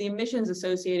to the emissions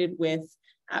associated with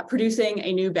producing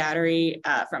a new battery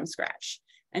from scratch.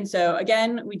 And so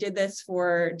again, we did this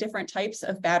for different types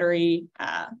of battery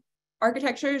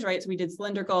architectures, right? So we did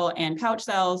cylindrical and pouch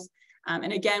cells.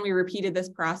 And again, we repeated this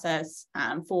process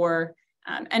for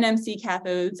NMC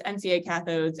cathodes, NCA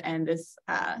cathodes, and this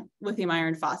lithium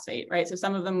iron phosphate, right? So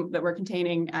some of them that were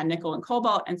containing nickel and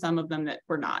cobalt and some of them that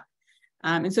were not.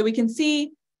 And so we can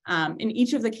see in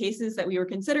each of the cases that we were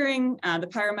considering, the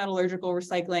pyrometallurgical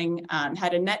recycling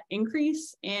had a net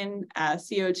increase in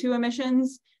CO2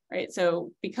 emissions, right?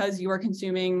 So because you are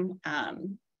consuming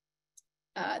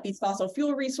these fossil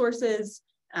fuel resources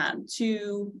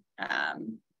to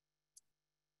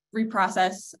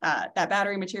reprocess that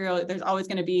battery material, there's always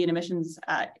going to be an emissions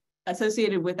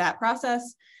associated with that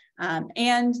process.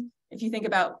 And if you think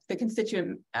about the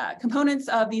constituent components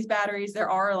of these batteries, there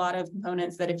are a lot of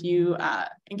components that if you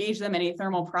engage them in a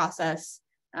thermal process,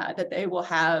 that they will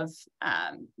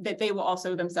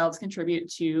also themselves contribute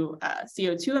to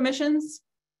CO2 emissions.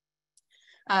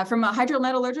 From a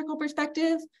hydrometallurgical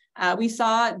perspective, we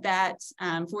saw that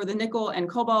for the nickel and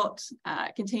cobalt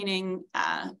containing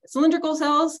cylindrical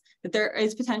cells, that there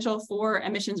is potential for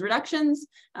emissions reductions,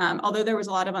 although there was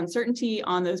a lot of uncertainty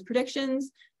on those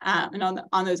predictions and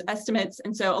on those estimates.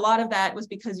 And so a lot of that was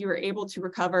because you were able to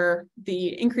recover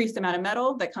the increased amount of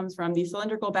metal that comes from these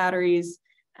cylindrical batteries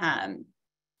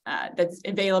that's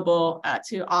available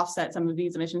to offset some of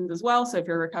these emissions as well. So if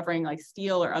you're recovering like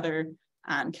steel or other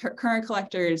current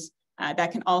collectors,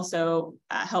 that can also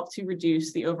help to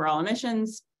reduce the overall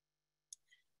emissions.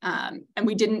 And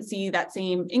we didn't see that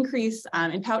same increase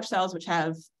in pouch cells, which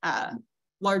have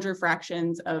larger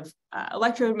fractions of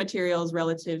electrode materials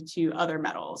relative to other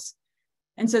metals.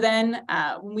 And so then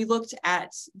when we looked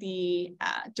at the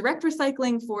direct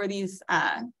recycling for these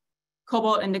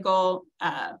cobalt and nickel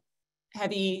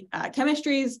heavy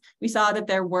chemistries, we saw that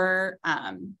there were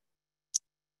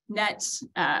net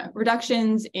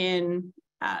reductions in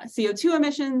CO2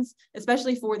 emissions,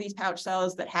 especially for these pouch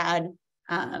cells that had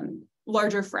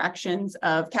larger fractions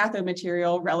of cathode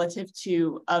material relative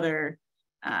to other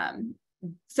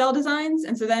cell designs.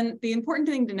 And so then the important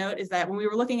thing to note is that when we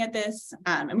were looking at this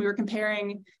and we were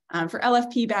comparing for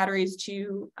LFP batteries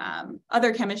to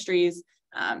other chemistries,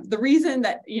 the reason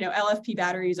that LFP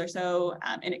batteries are so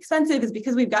inexpensive is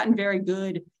because we've gotten very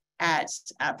good at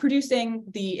producing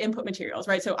the input materials,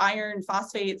 right? So iron,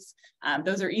 phosphates,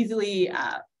 those are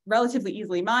relatively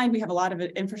easily mined. We have a lot of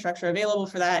infrastructure available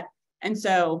for that. And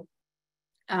so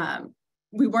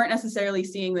we weren't necessarily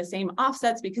seeing the same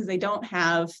offsets because they don't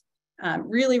have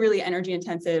really, really energy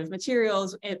intensive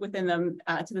materials within them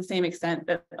to the same extent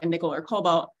that nickel or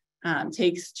cobalt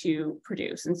takes to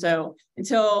produce. And so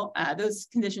until those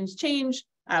conditions change,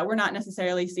 we're not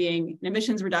necessarily seeing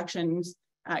emissions reductions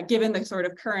given the sort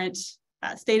of current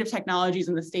state of technologies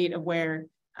and the state of where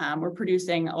we're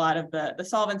producing a lot of the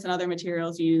solvents and other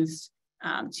materials used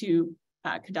to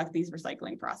conduct these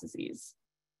recycling processes.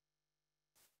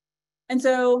 And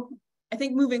so I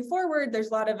think moving forward, there's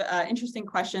a lot of interesting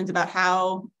questions about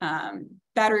how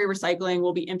battery recycling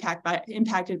will be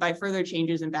impacted by further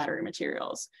changes in battery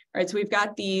materials, right? So we've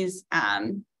got these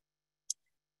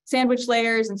sandwich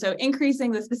layers, and so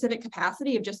increasing the specific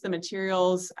capacity of just the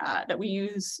materials that we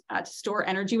use to store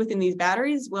energy within these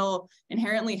batteries will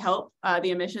inherently help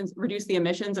reduce the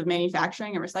emissions of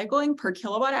manufacturing and recycling per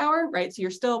kilowatt hour, right? So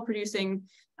you're still producing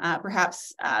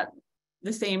perhaps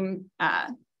the same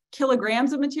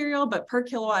kilograms of material, but per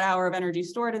kilowatt hour of energy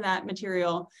stored in that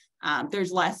material,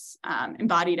 there's less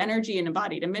embodied energy and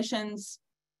embodied emissions.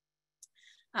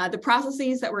 The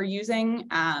processes that we're using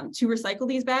to recycle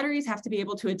these batteries have to be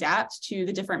able to adapt to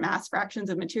the different mass fractions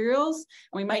of materials.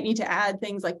 And we might need to add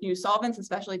things like new solvents,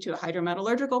 especially to a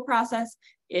hydrometallurgical process.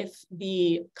 If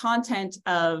the content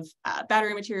of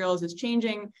battery materials is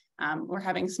changing, we're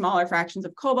having smaller fractions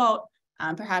of cobalt,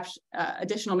 perhaps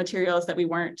additional materials that we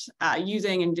weren't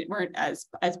using and weren't as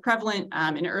prevalent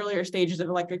in earlier stages of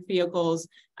electric vehicles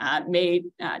may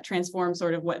transform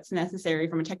sort of what's necessary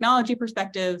from a technology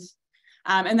perspective.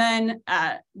 And then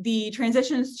the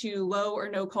transitions to low or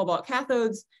no cobalt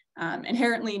cathodes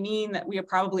inherently mean that we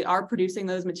probably are producing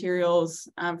those materials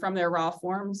from their raw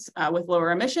forms with lower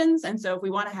emissions. And so if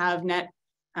we want to have net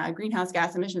greenhouse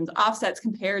gas emissions offsets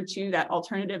compared to that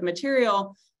alternative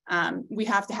material, we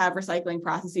have to have recycling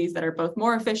processes that are both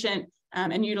more efficient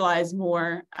and utilize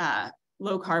more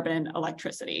low carbon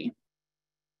electricity.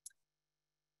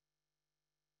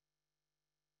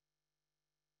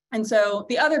 And so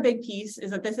the other big piece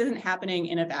is that this isn't happening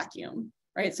in a vacuum,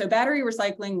 right? So battery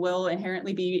recycling will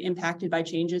inherently be impacted by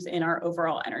changes in our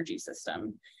overall energy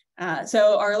system.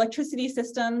 So our electricity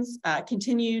systems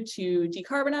continue to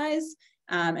decarbonize.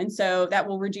 And so that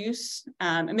will reduce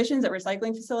emissions at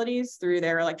recycling facilities through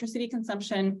their electricity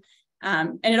consumption.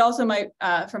 And it also might,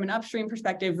 from an upstream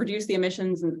perspective, reduce the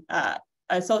emissions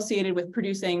associated with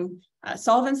producing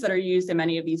solvents that are used in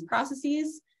many of these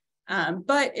processes.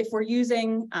 But if we're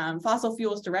using fossil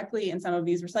fuels directly in some of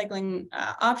these recycling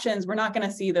options, we're not going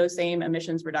to see those same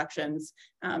emissions reductions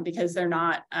because they're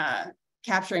not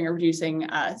capturing or reducing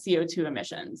CO2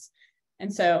 emissions.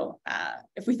 And so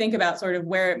if we think about sort of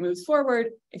where it moves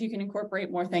forward, if you can incorporate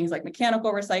more things like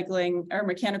mechanical recycling or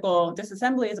mechanical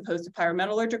disassembly as opposed to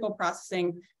pyrometallurgical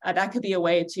processing, that could be a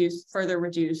way to further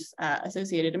reduce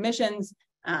associated emissions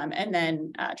and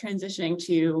then transitioning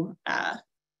to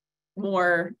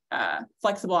more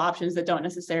flexible options that don't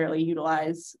necessarily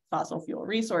utilize fossil fuel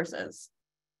resources.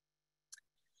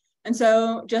 And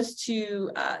so just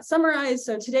to summarize,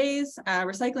 so today's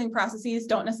recycling processes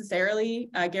don't necessarily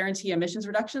guarantee emissions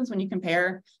reductions when you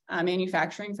compare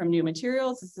manufacturing from new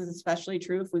materials. This is especially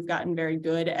true if we've gotten very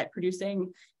good at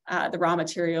producing the raw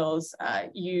materials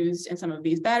used in some of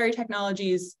these battery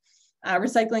technologies.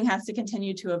 Recycling has to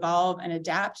continue to evolve and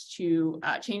adapt to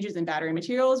changes in battery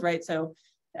materials, right? So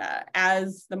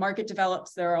as the market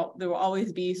develops, there will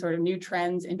always be sort of new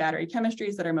trends in battery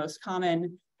chemistries that are most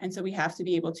common. And so we have to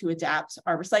be able to adapt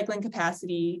our recycling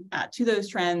capacity to those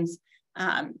trends.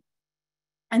 And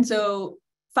so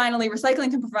finally, recycling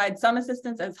can provide some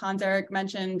assistance, as Hans-Erik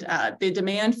mentioned. The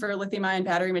demand for lithium-ion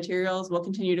battery materials will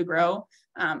continue to grow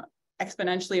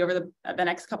exponentially over the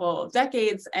next couple of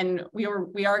decades. And we are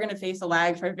going to face a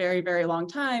lag for a very, very long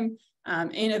time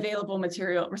in available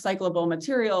recyclable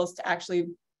materials to actually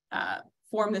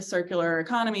form this circular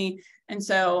economy. And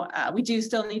so we do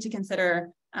still need to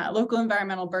consider local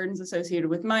environmental burdens associated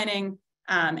with mining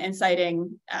and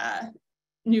siting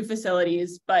new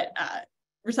facilities, but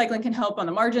recycling can help on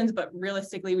the margins, but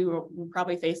realistically, we'll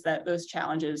probably face those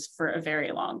challenges for a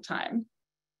very long time.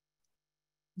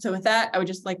 So with that, I would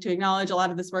just like to acknowledge a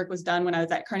lot of this work was done when I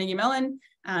was at Carnegie Mellon,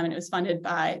 and it was funded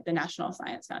by the National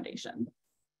Science Foundation.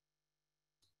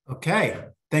 Okay,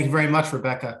 thank you very much,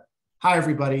 Rebecca. Hi,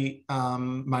 everybody.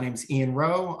 My name is Ian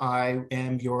Rowe. I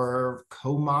am your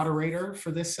co-moderator for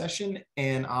this session,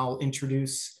 and I'll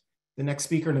introduce the next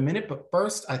speaker in a minute. But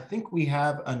first, I think we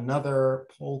have another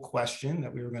poll question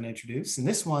that we were going to introduce. And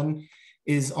this one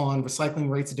is on recycling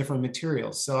rates of different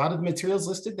materials. So out of the materials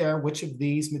listed there, which of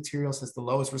these materials has the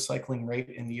lowest recycling rate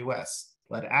in the US?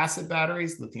 Lead acid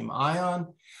batteries, lithium-ion,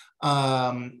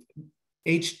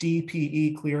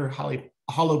 HDPE, clear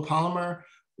hollow polymer,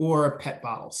 or PET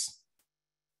bottles?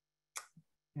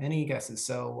 Any guesses?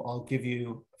 So I'll give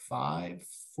you 5,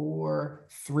 4,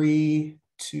 3,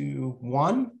 2,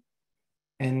 1.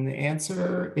 And the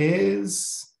answer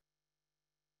is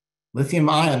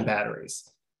lithium-ion batteries.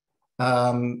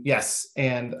 Yes,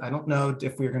 and I don't know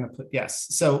if we're going to put, yes.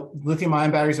 So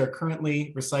lithium-ion batteries are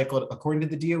currently recycled, according to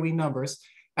the DOE numbers,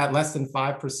 at less than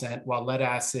 5%, while lead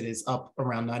acid is up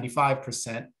around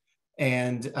 95%.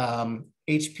 And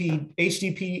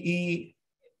HDPE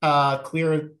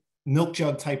clear milk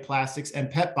jug type plastics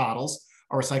and PET bottles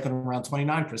are recycled around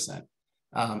 29%.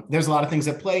 There's a lot of things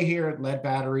at play here. Lead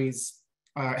batteries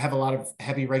have a lot of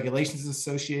heavy regulations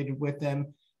associated with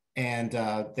them. And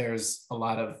there's a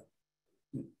lot of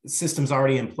systems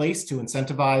already in place to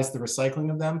incentivize the recycling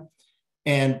of them.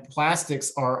 And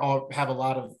plastics have a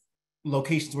lot of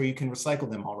locations where you can recycle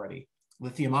them already.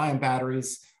 Lithium-ion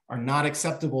batteries are not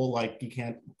acceptable, like you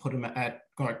can't put them at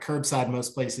curbside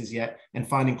most places yet, and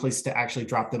finding places to actually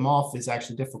drop them off is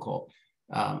actually difficult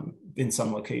in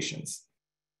some locations.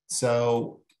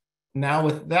 So now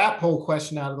with that poll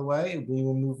question out of the way, we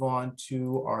will move on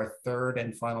to our third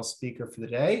and final speaker for the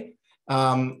day.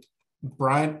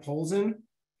 Bryant Polzin.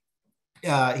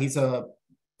 He's a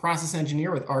process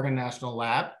engineer with Argonne National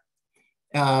Lab,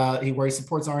 where he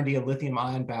supports R&D of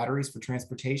lithium-ion batteries for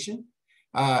transportation.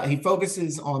 He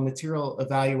focuses on material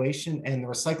evaluation and the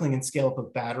recycling and scale-up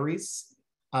of batteries.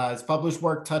 His published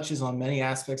work touches on many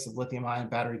aspects of lithium-ion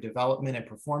battery development and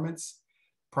performance.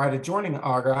 Prior to joining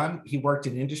Argonne, he worked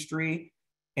in industry,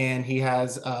 and he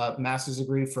has a master's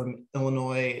degree from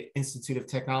Illinois Institute of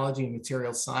Technology and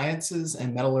Material Sciences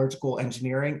and Metallurgical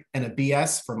Engineering, and a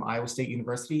BS from Iowa State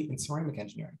University in ceramic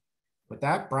engineering. With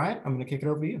that, Bryant, I'm going to kick it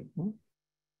over to you.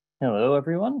 Hello,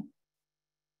 everyone.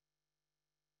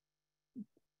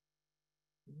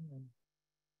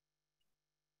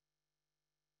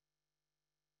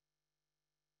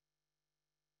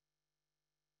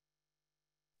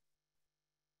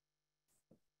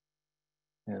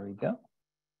 There we go.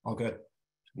 All good.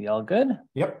 Should be all good?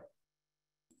 Yep.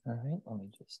 All right, let me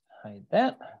just hide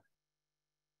that.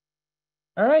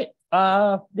 All right,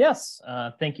 yes,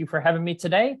 thank you for having me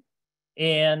today.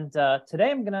 And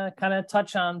today I'm gonna kind of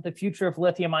touch on the future of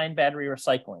lithium-ion battery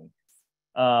recycling.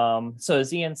 So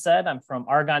as Ian said, I'm from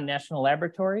Argonne National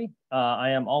Laboratory. I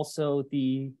am also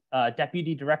the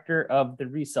Deputy Director of the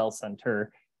Resell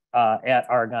Center at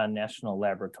Argonne National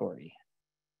Laboratory.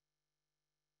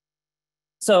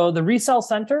 So the Resell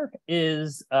Center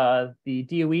is the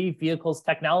DOE Vehicles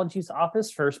Technologies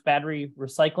Office first battery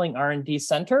recycling R&D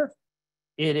center.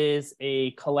 It is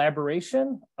a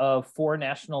collaboration of 4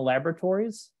 national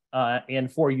laboratories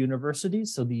and 4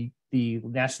 universities. So the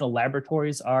national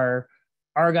laboratories are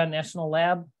Argonne National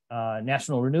Lab,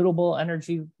 National Renewable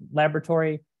Energy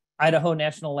Laboratory, Idaho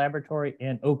National Laboratory,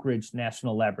 and Oak Ridge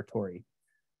National Laboratory.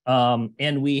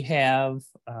 And we have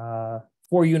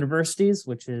 4 universities,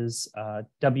 which is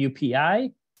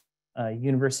WPI,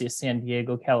 University of San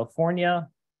Diego, California,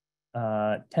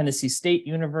 Tennessee State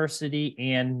University,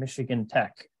 and Michigan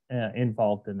Tech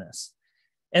involved in this.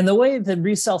 And the way the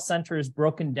Resell Center is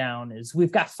broken down is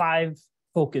we've got 5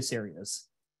 focus areas.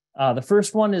 The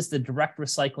first one is the direct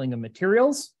recycling of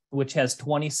materials, which has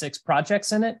 26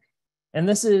 projects in it. And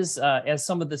this is, as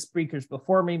some of the speakers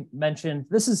before me mentioned,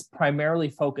 this is primarily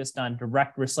focused on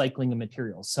direct recycling of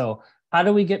materials. So how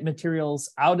do we get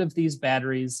materials out of these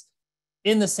batteries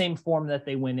in the same form that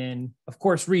they went in, of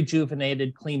course,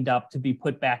 rejuvenated, cleaned up to be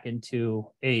put back into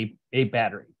a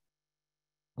battery.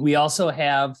 We also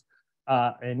have,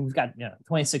 and we've got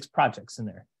 26 projects in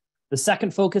there. The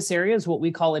second focus area is what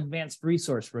we call advanced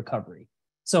resource recovery.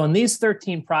 So in these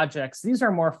 13 projects, these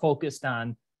are more focused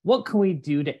on what can we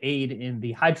do to aid in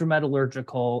the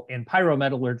hydrometallurgical and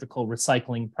pyrometallurgical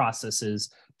recycling processes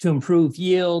to improve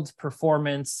yield,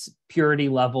 performance, purity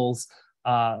levels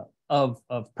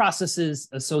of processes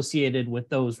associated with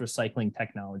those recycling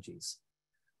technologies.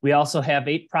 We also have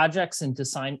 8 projects in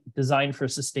design for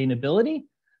sustainability.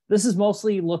 This is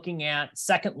mostly looking at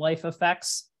second life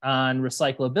effects on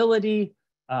recyclability,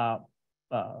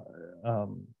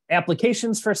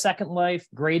 applications for second life,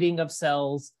 grading of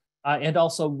cells, and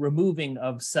also removing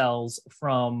of cells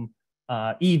from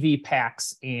EV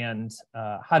packs, and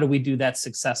how do we do that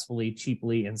successfully,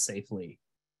 cheaply, and safely.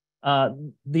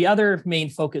 The other main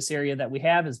focus area that we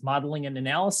have is modeling and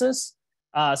analysis.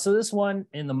 So this one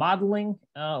in the modeling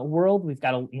world, we've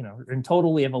got, in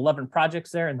total, we have 11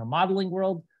 projects there. In the modeling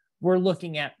world, we're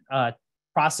looking at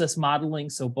process modeling,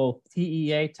 so both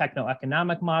TEA,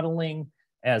 techno-economic modeling,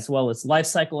 as well as life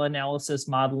cycle analysis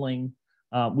modeling.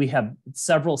 We have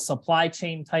several supply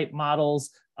chain type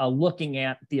models, looking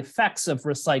at the effects of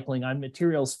recycling on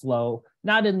materials flow,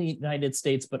 not in the United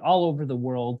States, but all over the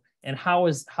world, and how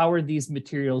are these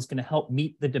materials going to help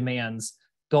meet the demands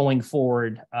going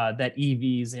forward that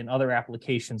EVs and other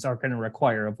applications are going to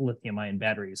require of lithium-ion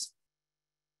batteries.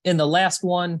 And the last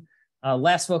one,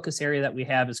 last focus area that we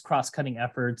have is cross-cutting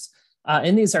efforts.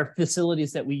 And these are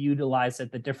facilities that we utilize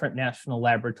at the different national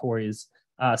laboratories,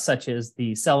 such as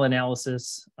the cell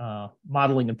analysis,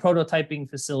 modeling and prototyping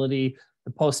facility,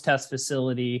 the post-test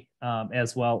facility,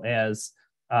 as well as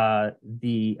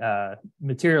the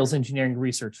materials engineering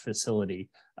research facility.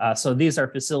 So these are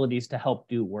facilities to help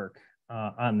do work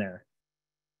on there.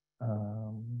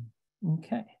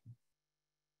 Okay.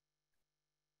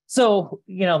 So,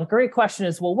 the great question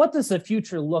is, well, what does the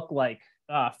future look like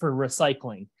for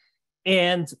recycling?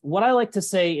 And what I like to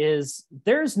say is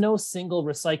there's no single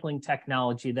recycling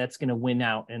technology that's going to win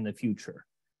out in the future.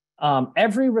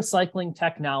 Every recycling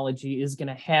technology is going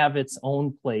to have its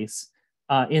own place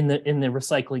in the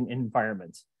recycling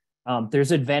environment.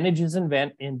 There's advantages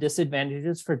and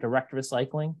disadvantages for direct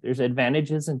recycling. There's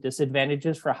advantages and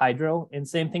disadvantages for hydro, and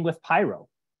same thing with pyro.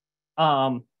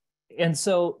 And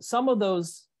so some of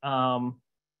those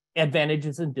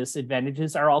advantages and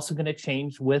disadvantages are also going to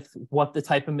change with what the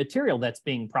type of material that's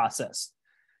being processed.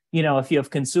 If you have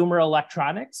consumer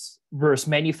electronics versus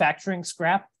manufacturing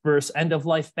scrap versus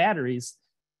end-of-life batteries,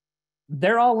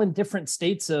 they're all in different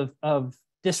states of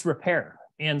disrepair.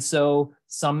 And so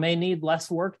some may need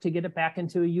less work to get it back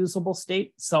into a usable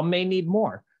state. Some may need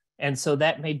more. And so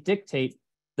that may dictate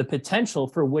the potential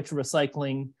for which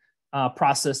recycling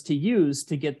process to use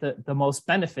to get the most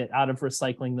benefit out of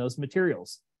recycling those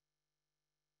materials.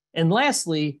 And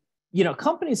lastly,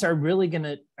 companies are really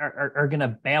gonna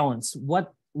balance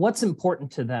what's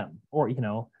important to them, or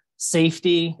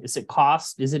safety, is it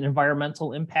cost, is it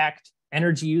environmental impact,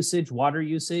 energy usage, water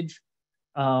usage.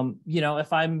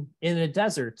 If I'm in a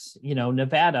desert,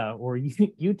 Nevada or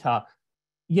Utah,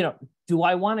 do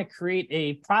I want to create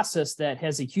a process that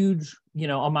has a huge,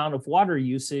 amount of water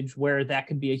usage where that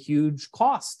could be a huge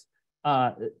cost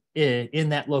in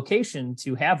that location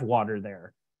to have water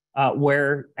there,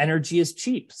 where energy is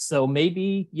cheap? So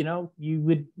maybe, you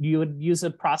would use a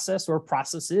process or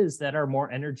processes that are more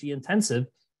energy intensive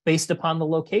based upon the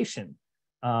location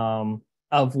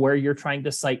of where you're trying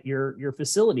to site your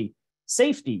facility.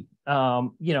 Safety,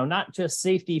 not just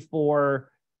safety for,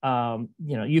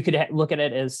 you could look at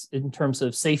it as in terms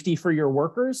of safety for your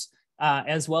workers,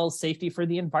 as well as safety for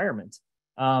the environment.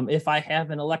 If I have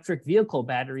an electric vehicle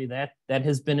battery that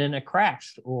has been in a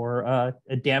crash or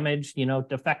a damaged,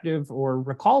 defective or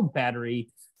recalled battery,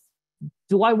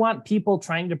 do I want people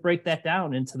trying to break that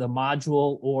down into the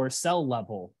module or cell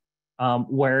level?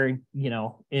 Where,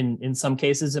 in some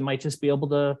cases, it might just be able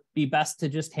to be best to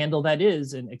just handle that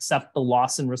and accept the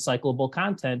loss in recyclable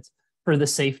content for the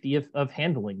safety of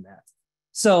handling that.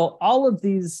 So all of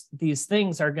these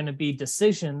things are going to be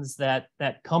decisions that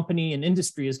company and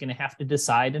industry is going to have to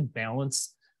decide and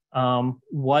balance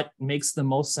what makes the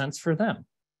most sense for them.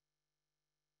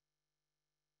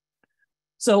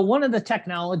 So one of the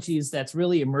technologies that's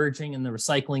really emerging in the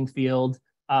recycling field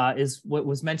is what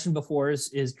was mentioned before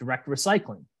is direct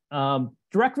recycling.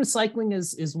 Direct recycling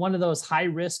is one of those high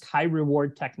risk, high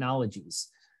reward technologies.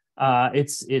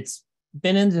 It's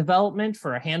been in development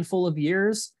for a handful of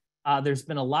years. There's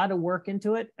been a lot of work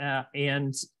into it,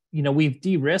 and we've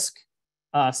de-risked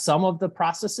some of the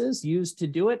processes used to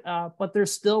do it, but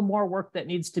there's still more work that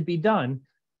needs to be done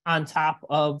on top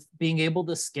of being able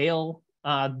to scale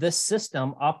this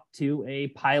system up to a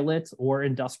pilot or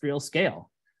industrial scale.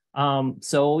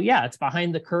 So yeah, it's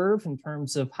behind the curve in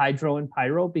terms of hydro and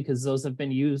pyro, because those have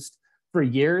been used for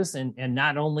years, and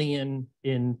not only in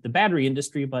the battery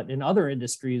industry, but in other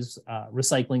industries,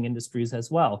 recycling industries as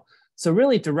well. So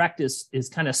really direct is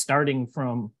kind of starting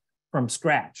from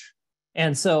scratch.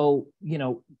 And so,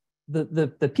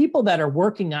 the people that are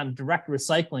working on direct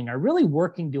recycling are really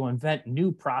working to invent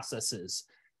new processes,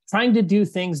 trying to do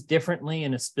things differently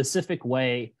in a specific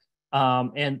way.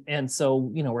 And so,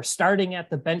 we're starting at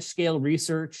the bench scale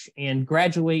research and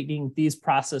graduating these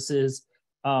processes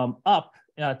up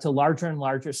to larger and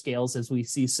larger scales as we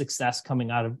see success coming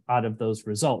out of those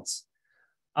results.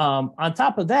 On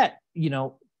top of that,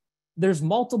 there's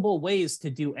multiple ways to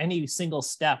do any single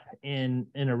step in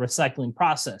a recycling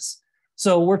process.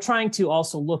 So we're trying to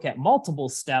also look at multiple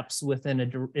steps within a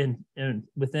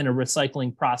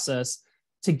recycling process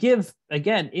to give,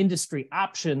 again, industry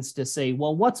options to say,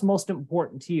 well, what's most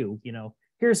important to you?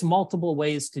 Here's multiple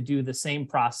ways to do the same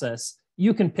process.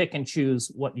 You can pick and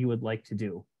choose what you would like to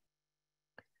do.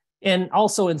 And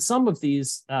also in some of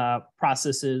these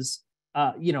processes,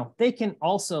 they can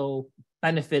also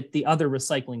benefit the other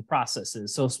recycling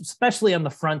processes. So especially on the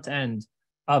front end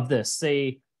of this,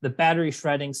 say the battery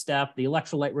shredding step, the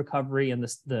electrolyte recovery, and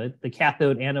the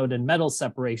cathode, anode, and metal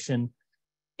separation,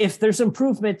 if there's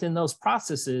improvement in those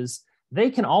processes, they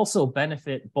can also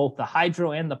benefit both the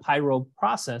hydro and the pyro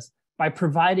process by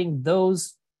providing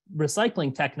those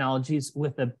recycling technologies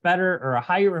with a better or a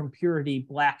higher impurity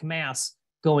black mass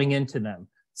going into them.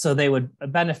 So they would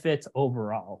benefit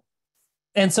overall.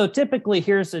 And so typically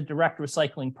here's a direct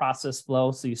recycling process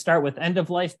flow. So you start with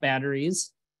end-of-life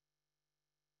batteries,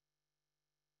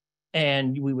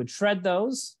 and we would shred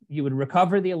those. You would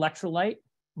recover the electrolyte,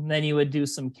 and then you would do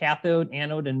some cathode,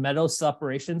 anode, and metal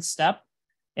separation step.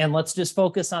 And let's just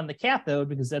focus on the cathode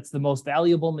because that's the most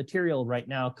valuable material right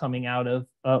now coming out of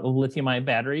a lithium-ion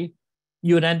battery.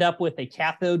 You would end up with a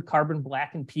cathode carbon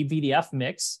black and PVDF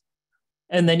mix.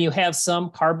 And then you have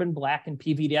some carbon black and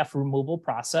PVDF removal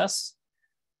process.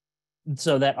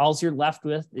 So that all you're left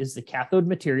with is the cathode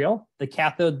material. The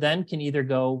cathode then can either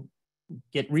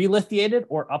get relithiated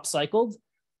or upcycled.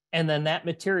 And then that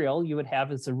material you would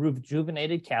have as a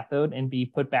rejuvenated cathode and be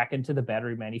put back into the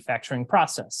battery manufacturing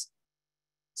process.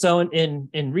 So in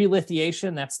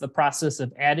relithiation, that's the process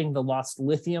of adding the lost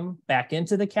lithium back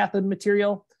into the cathode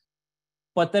material.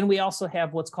 But then we also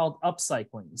have what's called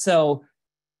upcycling. So,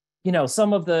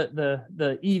 some of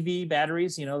the EV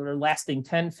batteries, they're lasting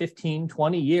 10, 15,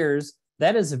 20 years.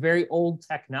 That is a very old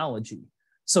technology.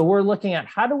 So we're looking at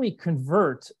how do we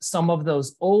convert some of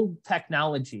those old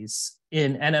technologies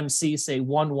in NMC, say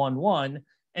 111,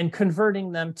 and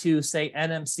converting them to, say,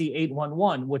 NMC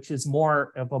 811, which is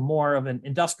more of an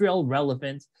industrial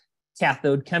relevant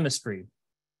cathode chemistry.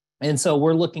 And so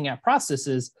we're looking at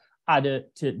processes how to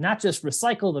not just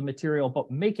recycle the material,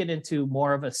 but make it into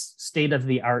more of a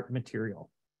state-of-the-art material.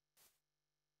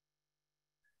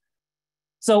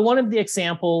 So one of the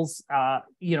examples,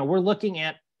 we're looking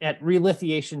at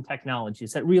relithiation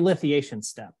technologies, at relithiation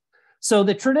step. So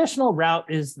the traditional route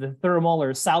is the thermal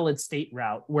or solid state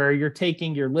route, where you're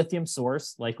taking your lithium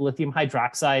source, like lithium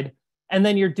hydroxide, and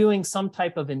then you're doing some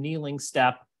type of annealing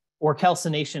step or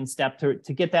calcination step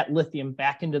to get that lithium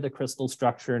back into the crystal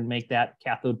structure and make that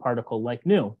cathode particle like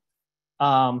new.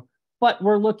 But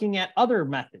we're looking at other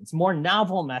methods, more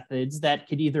novel methods that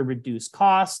could either reduce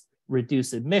cost,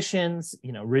 reduce emissions,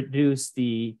 reduce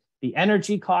the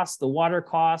energy cost, the water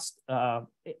cost,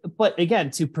 but again,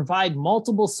 to provide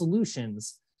multiple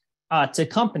solutions to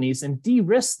companies and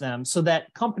de-risk them so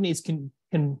that companies can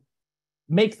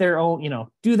make their own,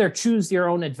 choose their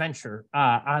own adventure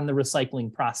on the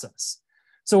recycling process.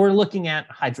 So we're looking at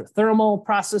hydrothermal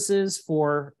processes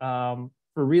for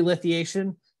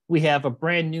relithiation. We have a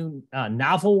brand new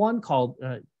novel one called,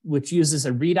 which uses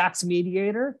a redox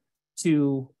mediator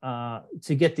to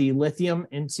get the lithium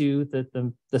into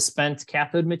the spent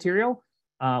cathode material.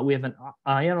 We have an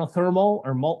ionothermal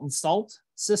or molten salt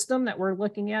system that we're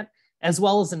looking at, as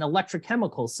well as an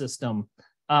electrochemical system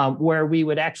where we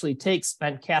would actually take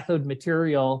spent cathode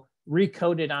material,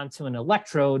 recoat it onto an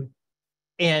electrode,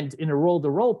 and in a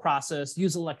roll-to-roll process,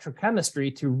 use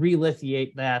electrochemistry to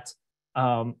relithiate that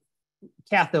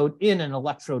cathode in an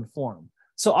electrode form.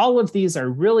 So all of these are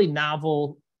really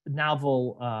novel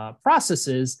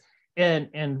processes,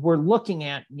 and we're looking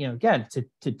at, again,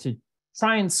 to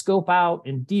try and scope out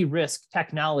and de-risk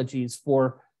technologies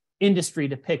for industry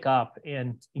to pick up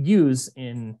and use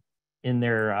in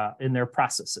their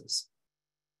processes.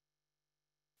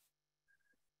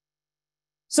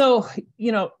 So,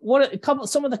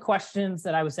 some of the questions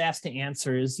that I was asked to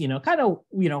answer is,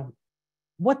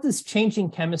 what does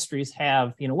changing chemistries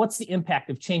have? What's the impact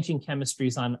of changing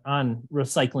chemistries on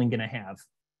recycling going to have?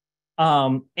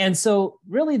 And so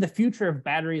really the future of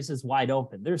batteries is wide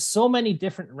open. There's so many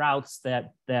different routes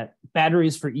that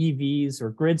batteries for EVs or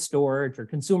grid storage or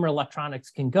consumer electronics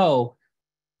can go.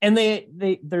 And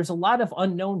there's a lot of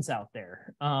unknowns out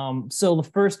there. So the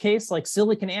first case, like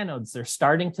silicon anodes, they're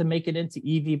starting to make it into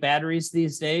EV batteries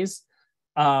these days.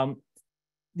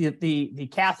 The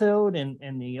cathode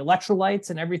and the electrolytes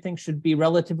and everything should be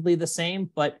relatively the same,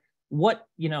 but what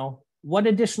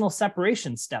additional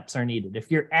separation steps are needed?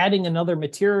 If you're adding another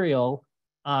material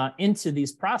into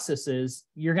these processes,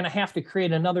 you're going to have to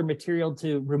create another material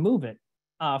to remove it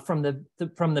from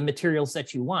the materials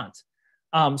that you want.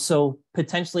 So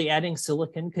potentially adding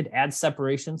silicon could add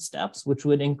separation steps, which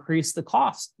would increase the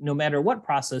cost, no matter what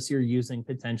process you're using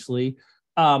potentially,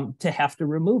 to have to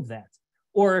remove that.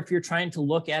 Or if you're trying to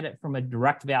look at it from a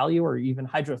direct value or even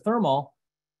hydrothermal,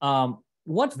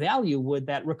 what value would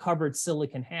that recovered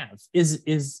silicon have?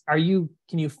 Can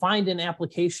you find an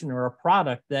application or a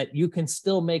product that you can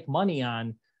still make money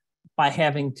on by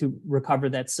having to recover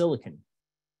that silicon.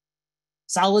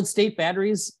 Solid state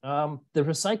batteries, the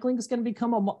recycling is going to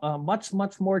become much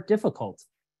more difficult.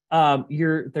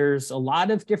 There's a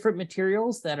lot of different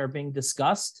materials that are being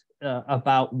discussed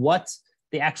about what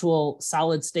the actual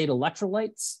solid state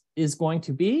electrolytes is going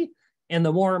to be. And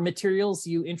the more materials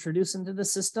you introduce into the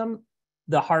system,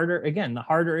 the harder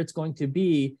it's going to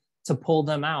be to pull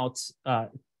them out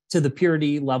to the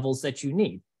purity levels that you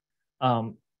need.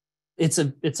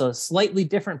 It's a slightly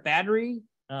different battery,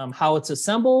 how it's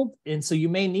assembled. And so you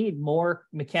may need more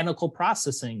mechanical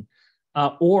processing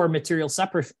or material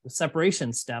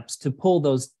separation steps to pull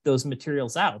those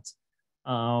materials out.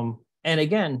 And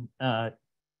again,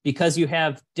 because you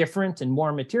have different and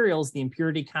more materials, the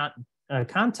impurity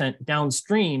content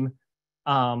downstream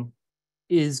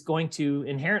is going to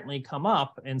inherently come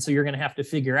up. And so you're going to have to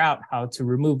figure out how to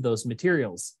remove those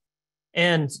materials.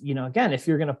 And, again, if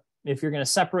you're going to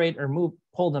separate or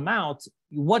pull them out,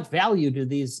 what value do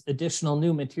these additional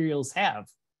new materials have?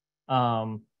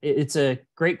 It's a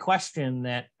great question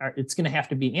that it's going to have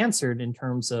to be answered in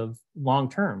terms of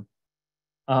long-term.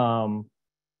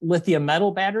 Lithium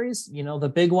metal batteries,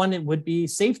 the big one, it would be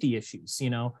safety issues,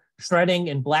 shredding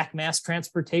and black mass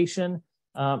transportation.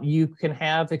 You can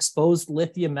have exposed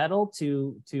lithium metal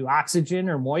to oxygen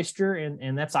or moisture,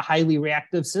 and that's a highly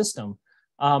reactive system.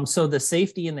 So the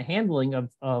safety and the handling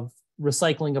of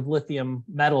recycling of lithium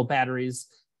metal batteries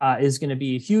is going to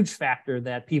be a huge factor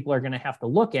that people are going to have to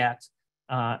look at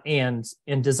and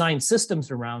design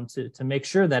systems around to make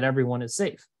sure that everyone is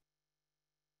safe.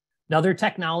 Another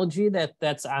technology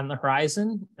that's on the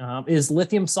horizon is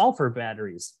lithium sulfur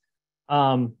batteries.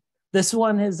 This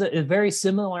one is a very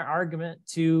similar argument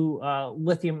to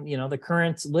lithium, the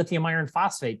current lithium iron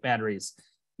phosphate batteries.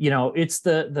 It's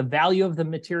the value of the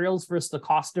materials versus the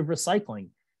cost of recycling.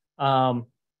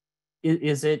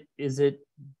 Is it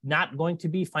not going to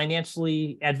be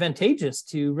financially advantageous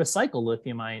to recycle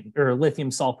lithium ion or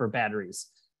lithium sulfur batteries?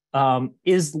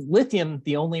 Is lithium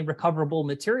the only recoverable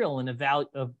material and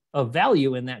of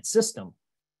value in that system?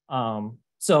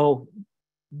 So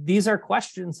these are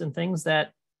questions and things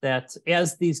that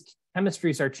as these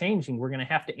chemistries are changing, we're going to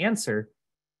have to answer.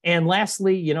 And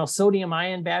lastly, sodium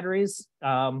ion batteries,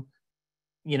 I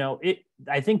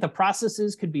think the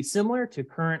processes could be similar to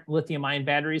current lithium ion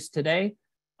batteries today.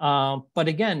 But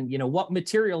again, what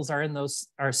materials are in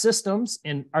our systems,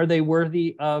 and are they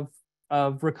worthy of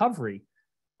recovery?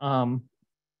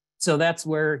 So that's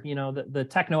where, the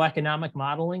techno-economic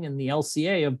modeling and the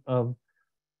LCA of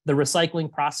the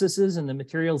recycling processes and the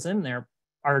materials in there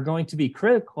are going to be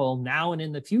critical now and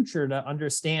in the future to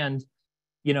understand,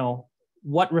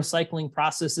 what recycling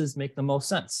processes make the most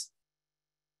sense.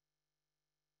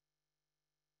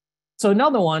 So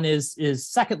another one is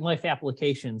second life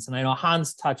applications. And I know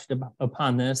Hans touched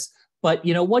upon this, but,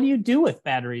 what do you do with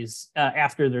batteries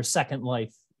after their second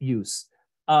life use?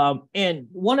 And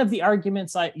one of the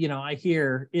arguments I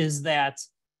hear is that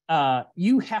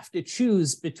you have to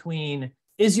choose between,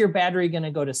 is your battery going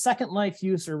to go to second life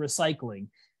use or recycling?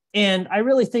 And I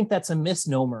really think that's a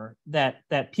misnomer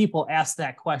that people ask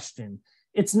that question.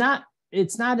 It's not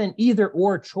an either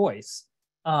or choice,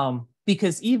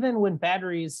 because even when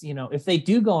batteries, if they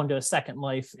do go into a second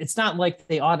life, it's not like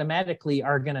they automatically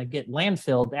are going to get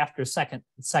landfilled after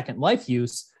second life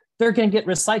use. They're going to get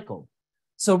recycled.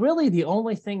 So really the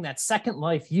only thing that second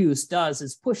life use does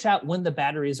is push out when the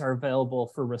batteries are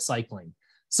available for recycling.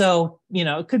 So,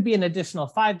 it could be an additional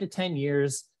 5 to 10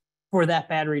 years for that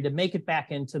battery to make it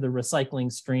back into the recycling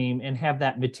stream and have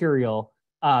that material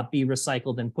be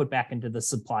recycled and put back into the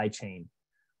supply chain.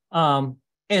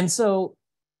 And so,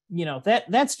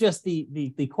 that's just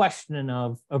the question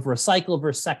of recycle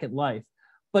versus second life.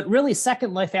 But really,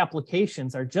 second life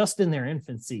applications are just in their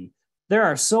infancy. There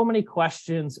are so many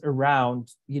questions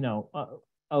around,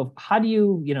 of how do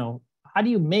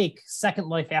you make second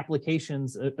life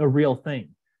applications a real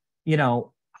thing?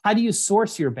 How do you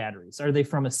source your batteries? Are they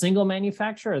from a single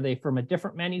manufacturer? Are they from a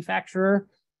different manufacturer?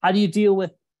 How do you deal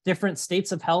with different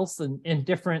states of health and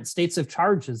different states of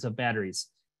charges of batteries?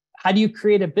 How do you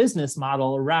create a business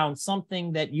model around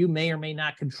something that you may or may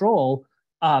not control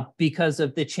because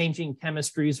of the changing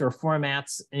chemistries or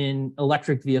formats in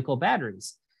electric vehicle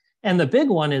batteries? And the big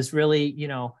one is really,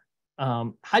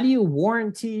 how do you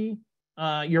warranty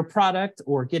your product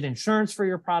or get insurance for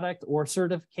your product or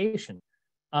certification?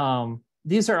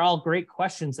 These are all great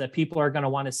questions that people are going to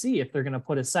want to see if they're going to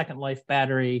put a second life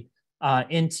battery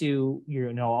into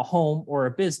a home or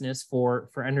a business for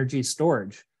energy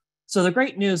storage. So the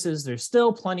great news is there's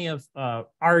still plenty of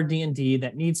R&D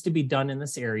that needs to be done in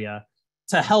this area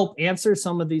to help answer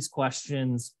some of these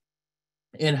questions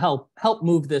and help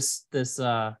move this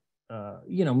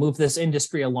move this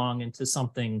industry along into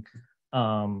something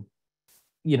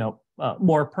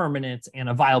more permanent and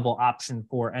a viable option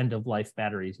for end-of-life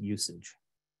battery usage.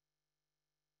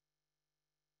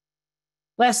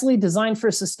 Lastly, design for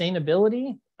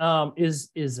sustainability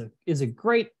is a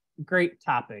great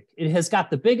topic. It has got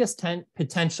the biggest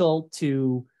potential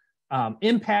to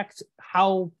impact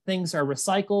how things are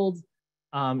recycled,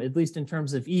 at least in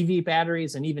terms of EV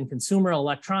batteries and even consumer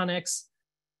electronics,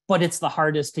 but it's the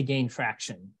hardest to gain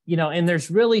traction. And there's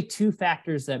really two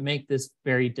factors that make this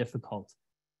very difficult.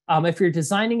 If you're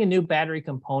designing a new battery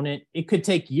component, it could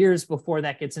take years before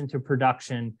that gets into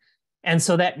production. And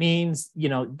so that means,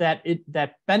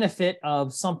 that benefit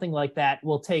of something like that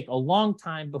will take a long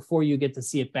time before you get to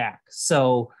see it back.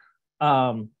 So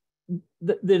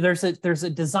there's a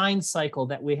design cycle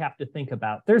that we have to think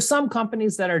about. There's some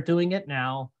companies that are doing it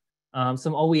now,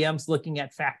 some OEMs looking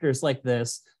at factors like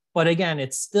this. But again,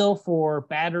 it's still for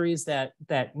batteries that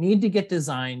need to get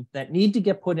designed, that need to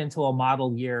get put into a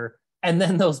model year, and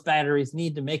then those batteries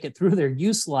need to make it through their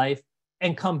use life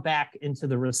and come back into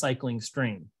the recycling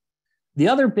stream. The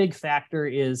other big factor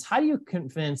is, how do you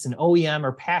convince an OEM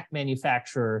or pack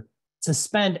manufacturer to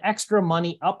spend extra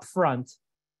money up front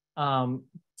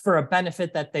for a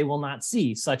benefit that they will not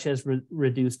see, such as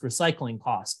reduced recycling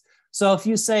costs? So if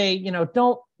you say,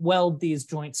 don't weld these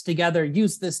joints together,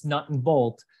 use this nut and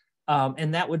bolt,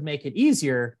 and that would make it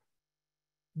easier,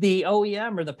 the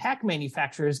OEM or the pack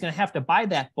manufacturer is going to have to buy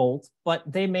that bolt, but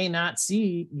they may not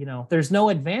see, there's no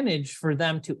advantage for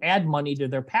them to add money to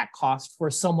their pack cost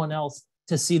for someone else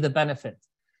to see the benefit.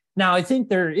 Now, I think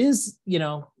there is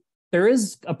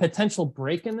a potential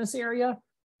break in this area,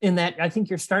 in that I think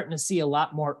you're starting to see a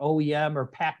lot more OEM or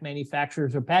pack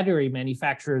manufacturers or battery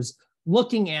manufacturers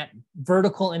looking at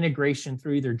vertical integration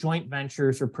through either joint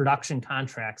ventures or production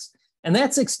contracts. And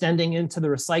that's extending into the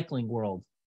recycling world.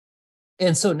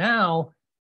 And so now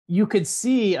you could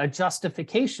see a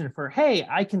justification for, hey,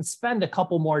 I can spend a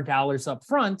couple more dollars up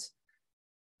front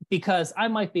because I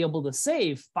might be able to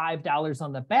save $5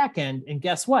 on the back end. And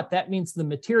guess what? That means the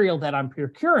material that I'm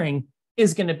procuring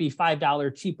is going to be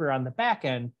 $5 cheaper on the back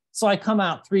end. So I come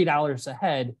out $3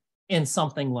 ahead in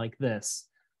something like this.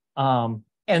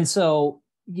 And so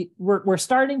we're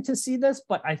starting to see this,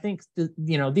 but I think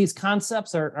these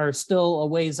concepts are still a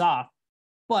ways off.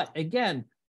 But again,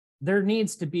 there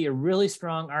needs to be a really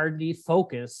strong R&D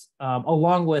focus,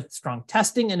 along with strong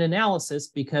testing and analysis,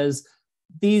 because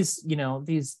these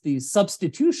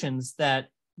substitutions that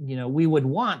we would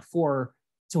want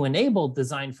to enable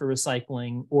design for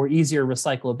recycling or easier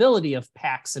recyclability of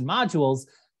packs and modules,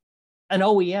 an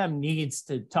OEM needs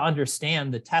to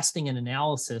understand the testing and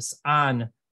analysis on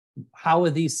how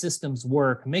these systems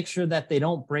work, make sure that they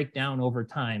don't break down over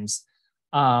times.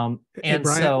 And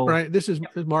Brian, this is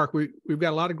Mark. We've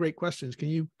got a lot of great questions. Can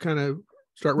you kind of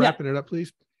start wrapping it up,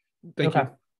 please? Thank you.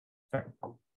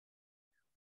 All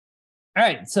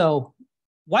right. So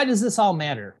why does this all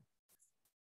matter?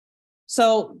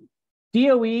 So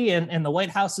DOE and the White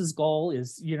House's goal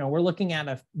is, we're looking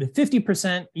at the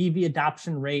 50% EV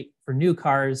adoption rate for new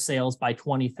cars sales by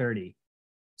 2030.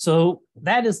 So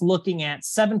that is looking at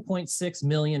 $7.6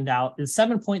 million,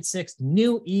 7.6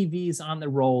 new EVs on the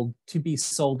road to be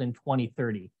sold in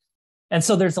 2030. And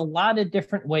so there's a lot of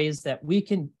different ways that we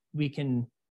can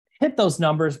hit those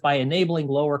numbers by enabling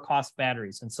lower cost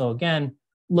batteries. And so again,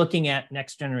 looking at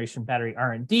next generation battery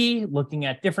R&D, looking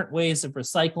at different ways of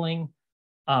recycling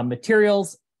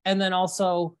materials, and then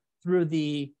also through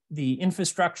the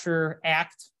Infrastructure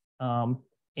Act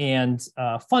and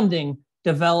funding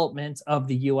development of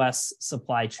the U.S.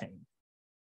 supply chain.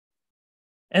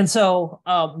 And so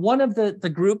one of the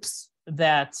groups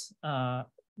that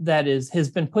has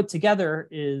been put together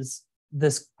is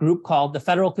this group called the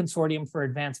Federal Consortium for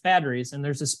Advanced Batteries, and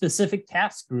there's a specific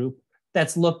task group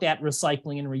that's looked at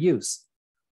recycling and reuse.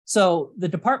 So the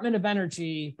Department of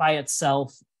Energy by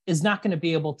itself is not going to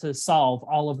be able to solve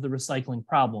all of the recycling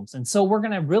problems. And so we're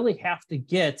going to really have to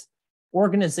get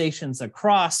organizations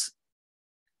across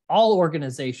all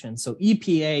organizations, so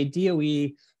EPA,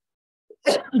 DOE,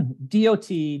 DOT,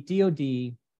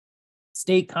 DOD,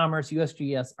 State Commerce,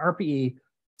 USGS, RPE,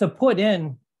 to put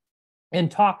in and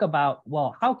talk about,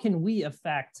 well, how can we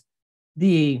affect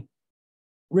the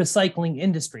recycling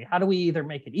industry? How do we either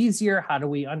make it easier? How do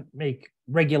we make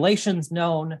regulations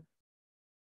known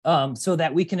so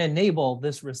that we can enable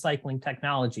this recycling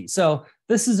technology? So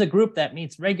this is a group that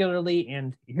meets regularly,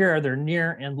 and here are their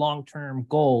near and long-term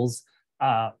goals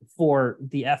for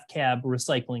the FCAB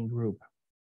recycling group.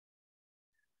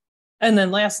 And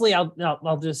then lastly,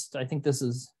 I'll just, I think this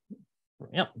is,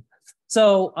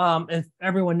 So if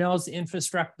everyone knows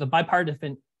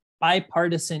the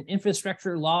bipartisan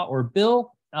infrastructure law or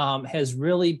bill has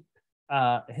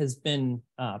been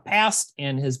passed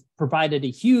and has provided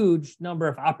a huge number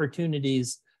of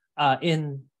opportunities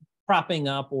in propping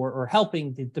up or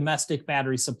helping the domestic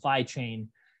battery supply chain.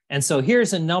 And so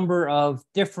here's a number of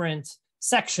different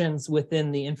sections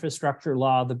within the infrastructure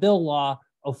law, the bill law,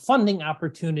 of funding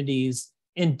opportunities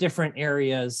in different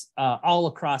areas all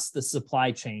across the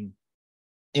supply chain.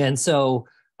 And so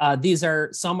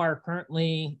some are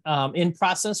currently in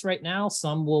process right now.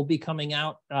 Some will be coming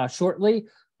out shortly,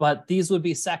 but these would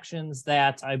be sections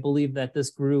that I believe that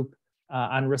this group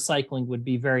on recycling would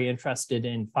be very interested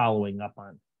in following up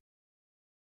on.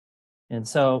 And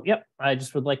so, yep, I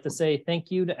just would like to say thank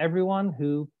you to everyone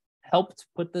who helped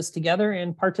put this together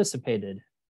and participated.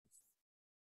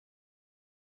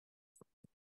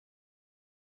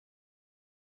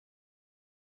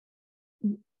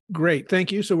 Great,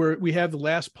 thank you. So we have the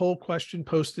last poll question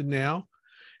posted now.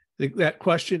 That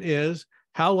question is,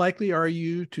 how likely are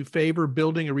you to favor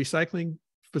building a recycling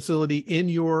facility in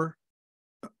your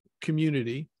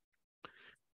community?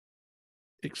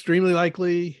 Extremely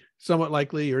likely, somewhat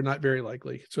likely, or not very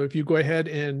likely. So if you go ahead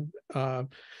and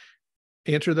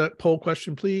answer that poll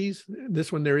question, please.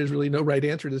 This one, there is really no right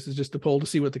answer. This is just a poll to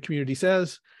see what the community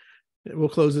says. We'll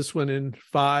close this one in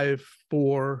 5,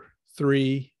 4,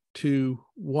 3, 2,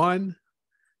 1.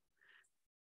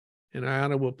 And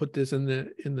Ayana will put this in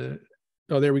the,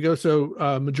 oh, there we go.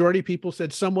 So majority of people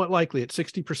said somewhat likely at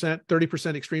 60%,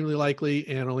 30% extremely likely,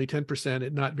 and only 10%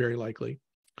 at not very likely.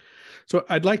 So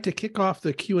I'd like to kick off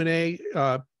the Q&A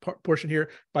portion here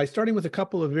by starting with a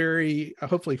couple of very,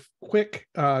 hopefully quick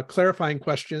clarifying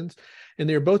questions, and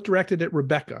they're both directed at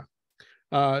Rebecca.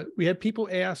 We had people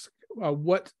ask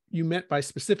what you meant by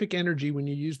specific energy when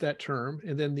you used that term,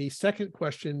 and then the second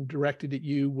question directed at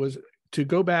you was to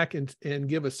go back and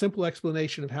give a simple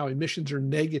explanation of how emissions are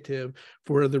negative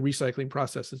for the recycling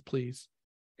processes, please.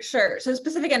 Sure. So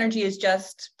specific energy is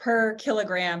just per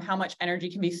kilogram how much energy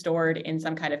can be stored in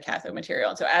some kind of cathode material.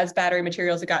 And so as battery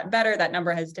materials have gotten better, that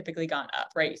number has typically gone up,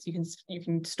 right? So you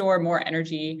can store more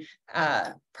energy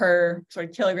per sort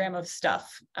of kilogram of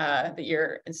stuff that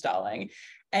you're installing.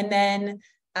 And then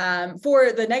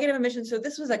for the negative emissions, so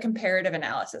this was a comparative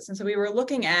analysis. And so we were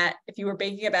looking at if you were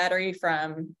making a battery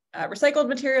from recycled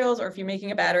materials, or if you're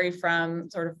making a battery from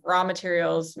sort of raw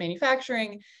materials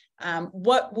manufacturing,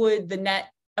 what would the net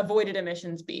avoided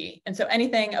emissions be? And so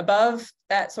anything above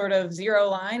that sort of zero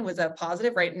line was a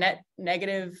positive, right? Net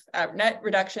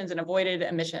reductions in avoided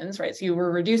emissions, right? So you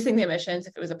were reducing the emissions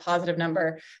if it was a positive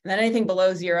number. And then anything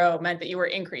below zero meant that you were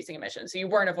increasing emissions. So you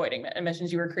weren't avoiding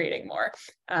emissions, you were creating more.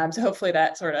 So hopefully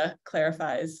that sort of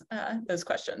clarifies those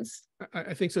questions.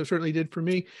 I think so, certainly did for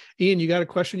me. Ian, you got a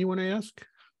question you want to ask?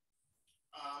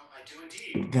 I do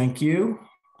indeed. Thank you.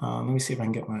 Let me see if I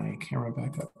can get my camera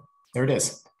back up. There it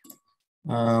is.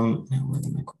 Where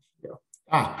did my question go?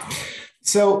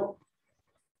 So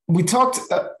we talked,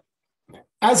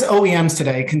 as OEMs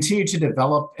today continue to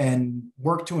develop and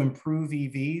work to improve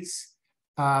EVs,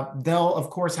 they'll of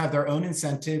course have their own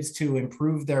incentives to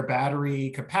improve their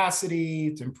battery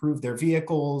capacity, to improve their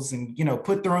vehicles, and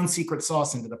put their own secret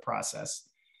sauce into the process.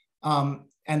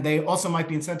 And they also might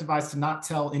be incentivized to not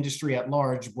tell industry at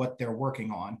large what they're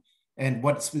working on and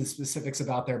what the specifics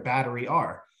about their battery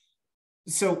are.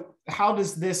 So how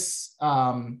does this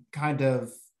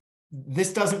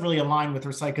this doesn't really align with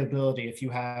recyclability if you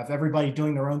have everybody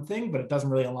doing their own thing, but it doesn't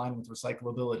really align with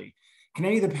recyclability. Can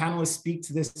any of the panelists speak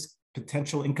to this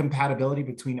potential incompatibility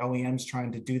between OEMs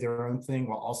trying to do their own thing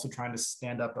while also trying to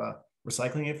stand up a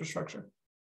recycling infrastructure?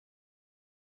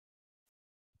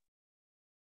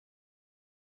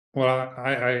 Well,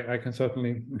 I can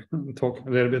certainly talk a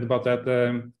little bit about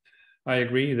that. I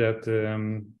agree that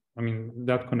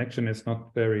that connection is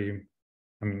not very,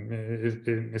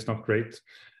 it's not great.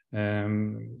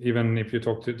 Even if you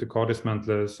talk to car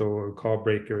dismantlers or car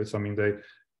breakers, they,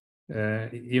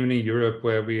 even in Europe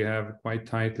where we have quite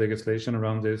tight legislation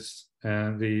around this,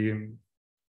 the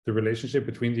relationship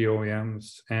between the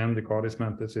OEMs and the car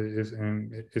dismantlers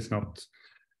is not,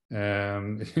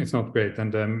 it's not great.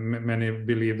 And many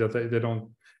believe that they don't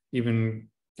even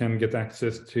can get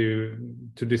access to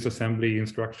disassembly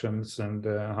instructions and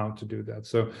how to do that.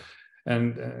 So,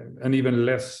 and even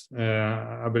less,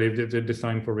 I believe that the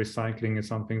design for recycling is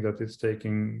something that is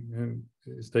taken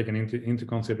into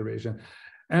consideration.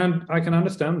 And I can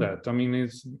understand that.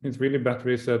 It's really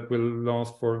batteries that will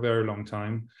last for a very long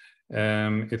time.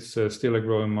 It's still a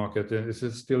growing market.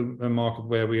 It's still a market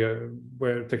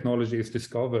where technology is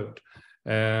discovered.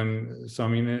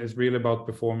 So it's really about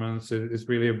performance. It's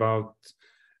really about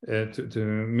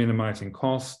to minimizing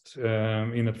cost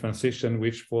in a transition,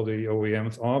 which for the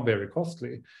OEMs are very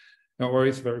costly, or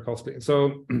is very costly.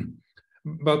 So,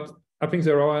 but I think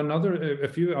there are a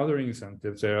few other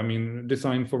incentives there. I mean,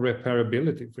 design for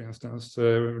repairability, for instance,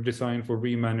 design for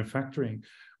remanufacturing.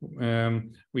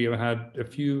 We have had a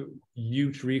few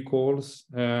huge recalls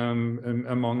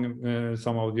among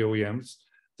some of the OEMs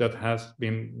that has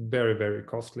been very, very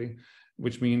costly,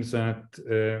 which means that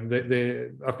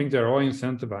I think they are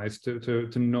incentivized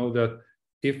to know that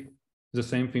if the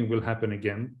same thing will happen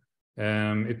again,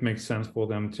 it makes sense for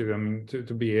them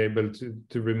to be able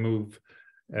to remove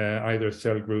either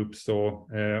cell groups or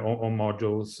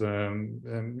modules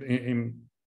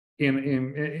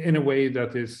in a way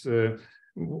that is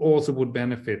also would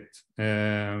benefit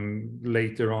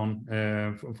later on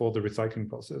for the recycling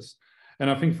process. And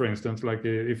I think, for instance, like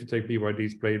if you take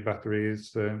BYD's blade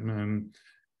batteries,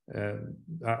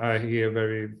 I hear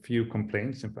very few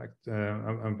complaints, in fact,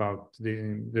 about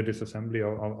the disassembly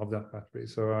of that battery.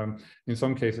 So in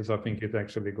some cases, I think it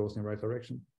actually goes in the right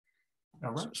direction.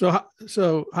 All right.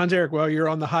 So Hans-Erik, while you're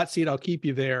on the hot seat, I'll keep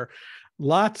you there.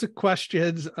 Lots of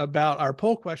questions about our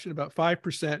poll question about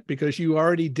 5%, because you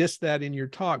already dissed that in your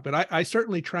talk. But I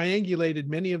certainly triangulated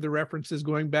many of the references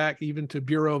going back even to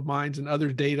Bureau of Mines and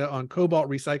other data on cobalt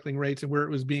recycling rates and where it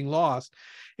was being lost.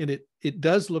 And it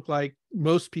does look like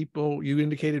most people, you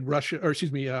indicated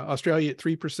Australia at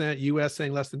 3%, US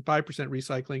saying less than 5%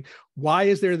 recycling. Why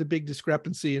is there the big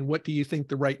discrepancy, and what do you think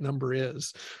the right number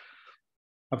is?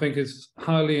 I think it's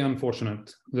highly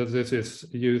unfortunate that this is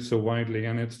used so widely,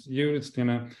 and it's used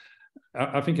in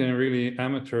I think in a really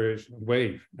amateurish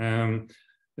way.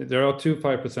 There are two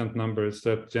 5% numbers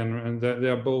that they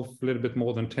are both a little bit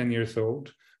more than 10 years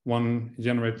old. One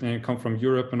come from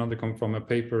Europe, another come from a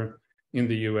paper in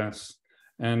the US.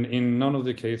 And in none of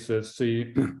the cases,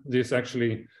 this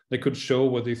actually, they could show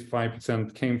where this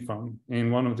 5% came from.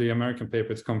 In one of the American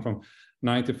papers, come from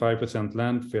 95%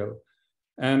 landfill.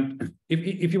 And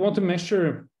if you want to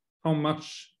measure how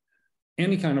much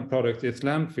any kind of product is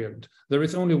landfilled, there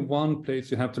is only one place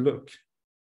you have to look,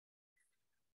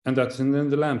 and that's in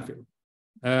the landfill.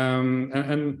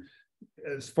 And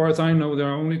as far as I know, there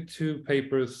are only two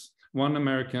papers, one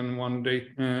American, one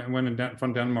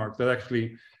from Denmark, that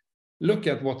actually look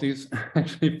at what is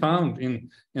actually found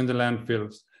in the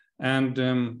landfills. And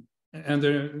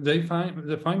they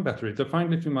find batteries, they find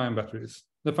lithium-ion batteries.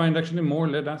 They find actually more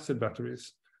lead-acid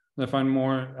batteries. They find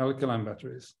more alkaline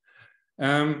batteries.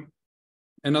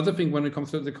 Another thing when it comes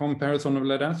to the comparison of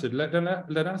lead-acid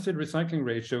recycling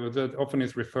ratio that often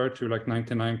is referred to, like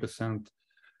 99%,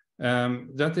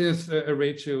 that is a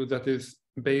ratio that is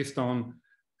based on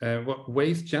what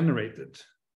waste generated,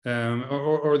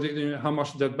 or how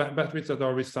much the batteries that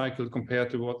are recycled compared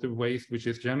to what the waste which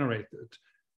is generated.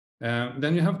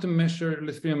 Then you have to measure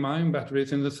lithium-ion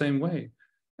batteries in the same way.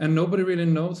 And nobody really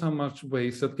knows how much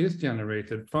waste that is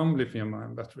generated from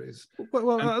lithium-ion batteries.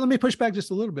 Well, let me push back just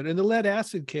a little bit. In the lead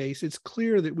acid case, it's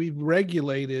clear that we've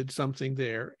regulated something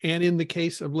there. And in the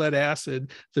case of lead acid,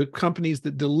 the companies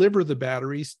that deliver the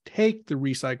batteries take the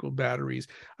recycled batteries.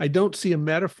 I don't see a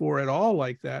metaphor at all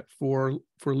like that for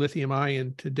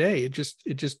lithium-ion today. It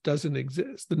just doesn't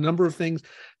exist. The number of things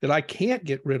that I can't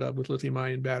get rid of with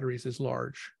lithium-ion batteries is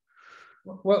large.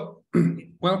 Well,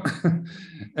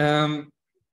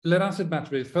 lead-acid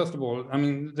batteries, first of all, I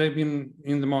mean, they've been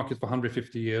in the market for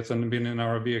 150 years and been in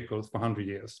our vehicles for 100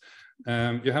 years.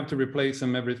 You have to replace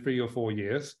them every 3 or 4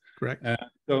 years. Correct.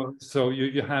 So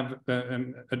you have a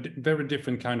very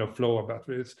different kind of flow of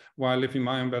batteries, while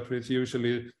lithium-ion batteries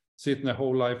usually sit their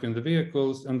whole life in the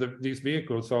vehicles, and these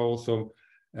vehicles are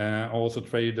also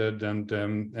traded and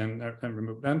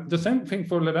removed. And the same thing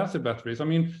for lead-acid batteries. I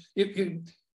mean,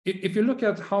 if you look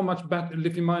at how much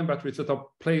lithium-ion batteries that are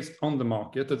placed on the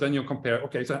market, then you compare,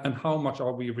 okay, so and how much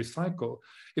are we recycled?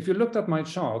 If you looked at my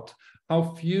chart, how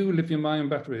few lithium-ion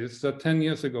batteries that 10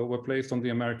 years ago were placed on the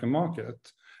American market,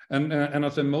 and I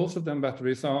say most of them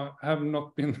batteries have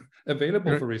not been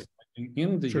available for recycling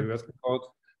in the US, because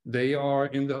they are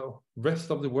in the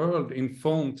rest of the world, in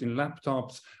phones, in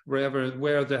laptops,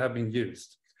 where they have been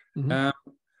used. Mm-hmm.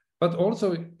 But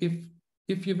also,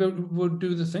 if you would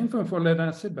do the same for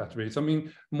lead-acid batteries, I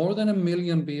mean, more than 1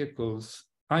 million vehicles,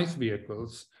 ICE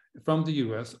vehicles from the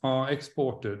US are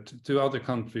exported to other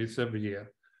countries every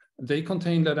year. They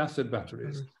contain lead-acid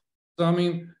batteries. So, I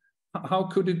mean, how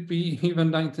could it be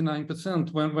even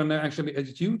 99% when actually a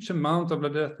huge amount of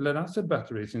lead-acid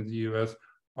batteries in the US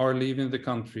are leaving the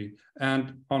country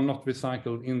and are not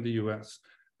recycled in the US?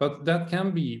 But that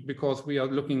can be because we are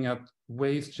looking at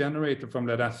waste generated from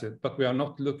lead acid, but we are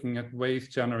not looking at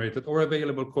waste generated or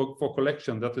available for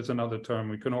collection. That is another term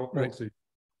we can also use.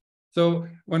 So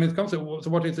when it comes to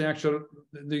what is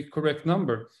the correct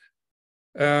number,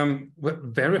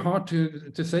 very hard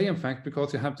to say, in fact,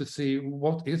 because you have to see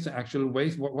what is the actual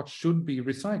waste, what should be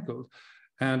recycled.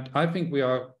 And I think we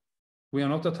are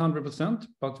not at 100%,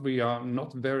 but we are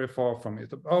not very far from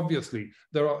it. Obviously,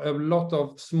 there are a lot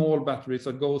of small batteries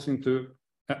that goes into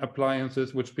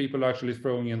appliances which people are actually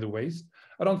throwing in the waste.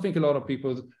 I don't think a lot of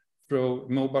people throw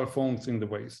mobile phones in the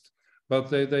waste, but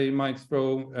they might throw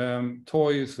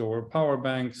toys or power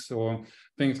banks or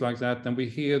things like that. And we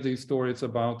hear these stories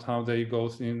about how they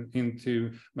go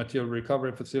into material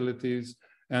recovery facilities,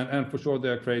 and for sure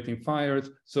they're creating fires.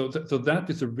 So that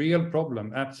is a real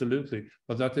problem, absolutely.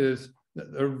 But that is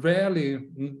rarely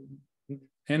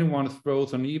anyone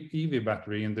throws an EV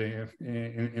battery in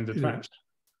the trash.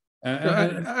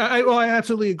 I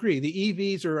absolutely agree. The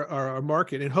EVs are a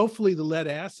market, and hopefully the lead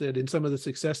acid and some of the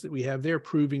success that we have there,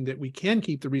 proving that we can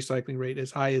keep the recycling rate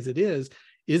as high as it is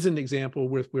an example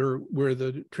with where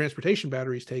the transportation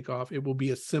batteries take off. It will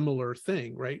be a similar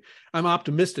thing, right? I'm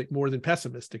optimistic more than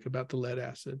pessimistic about the lead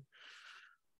acid.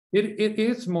 It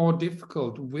is more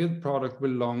difficult with product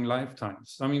with long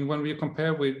lifetimes. I mean, when we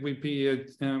compare with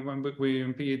PET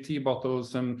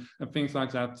bottles and things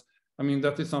like that, I mean,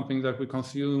 that is something that we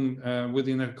consume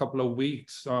within a couple of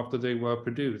weeks after they were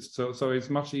produced. So it's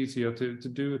much easier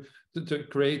to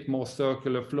create more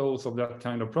circular flows of that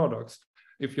kind of products.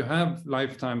 If you have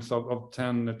lifetimes of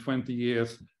 10, 20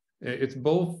 years, it's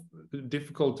both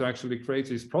difficult to actually create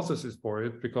these processes for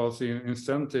it, because the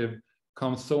incentive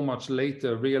comes so much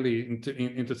later, really,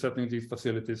 into setting these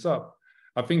facilities up.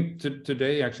 I think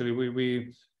today, actually,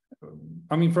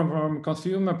 I mean, from a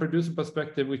consumer producer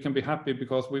perspective, we can be happy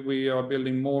because we are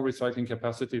building more recycling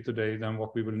capacity today than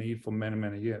what we will need for many,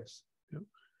 many years. Yep.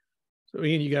 So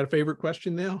Ian, you got a favorite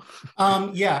question now?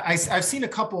 Yeah, I've seen a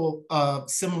couple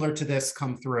similar to this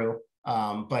come through,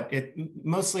 but it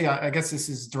mostly, I guess this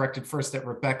is directed first at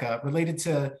Rebecca, related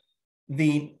to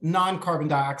the non-carbon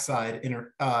dioxide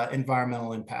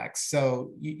environmental impacts.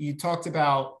 So you talked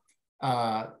about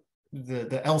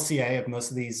the LCA of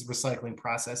most of these recycling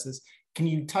processes. Can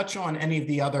you touch on any of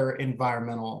the other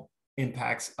environmental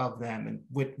impacts of them, and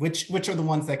which are the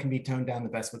ones that can be toned down the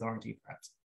best with R&D,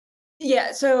 perhaps?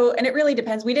 Yeah, so, and it really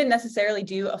depends. We didn't necessarily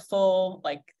do a full,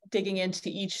 like, digging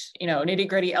into each,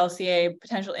 nitty-gritty LCA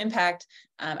potential impact.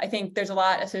 I think there's a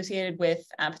lot associated with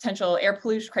potential air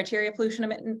pollution, criteria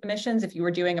pollution emissions. If you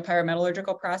were doing a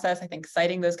pyrometallurgical process, I think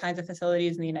citing those kinds of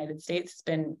facilities in the United States has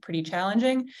been pretty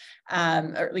challenging, or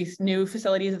at least new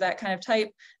facilities of that kind of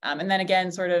type. And then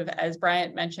again, sort of, as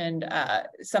Bryant mentioned,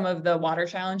 some of the water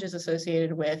challenges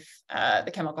associated with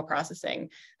the chemical processing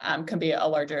can be a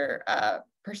larger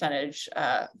percentage,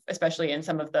 especially in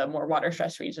some of the more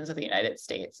water-stressed regions of the United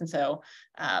States. And so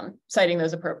citing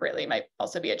those appropriately might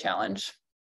also be a challenge.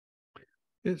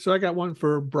 So I got one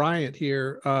for Bryant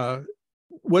here.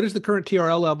 What is the current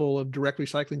TRL level of direct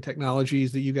recycling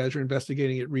technologies that you guys are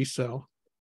investigating at RECELL?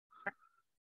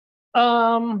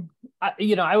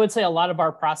 I would say a lot of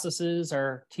our processes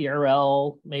are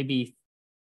TRL, maybe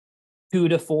 2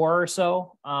 to 4 or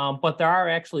so, but there are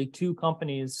actually 2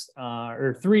 companies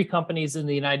or 3 companies in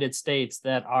the United States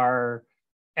that are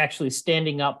actually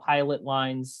standing up pilot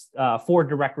lines for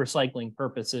direct recycling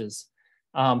purposes.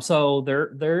 So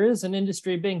there is an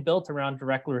industry being built around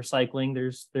direct recycling.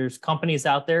 There's companies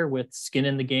out there with skin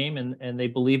in the game, and they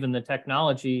believe in the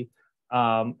technology.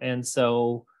 And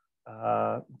so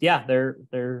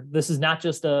this is not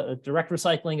just a direct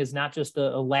recycling is not just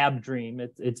a lab dream.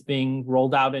 It's being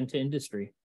rolled out into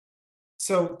industry.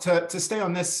 So to stay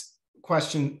on this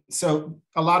question, so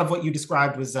a lot of what you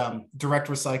described was direct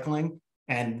recycling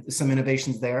and some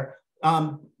innovations there.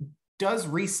 Does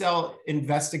RECELL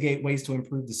investigate ways to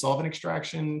improve the solvent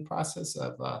extraction process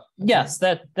of? Yes,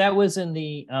 that was in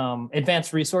the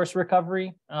advanced resource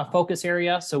recovery focus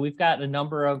area. So we've got a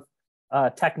number of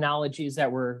technologies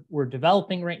that we're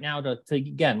developing right now to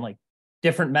again, like,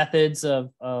 different methods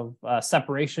of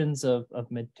separations of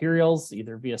materials,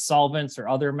 either via solvents or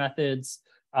other methods,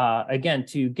 again,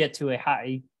 to get to a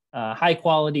high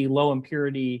quality, low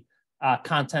impurity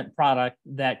content product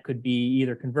that could be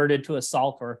either converted to a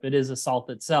salt, or if it is a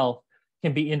salt itself,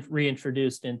 can be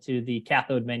reintroduced into the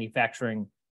cathode manufacturing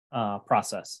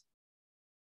process.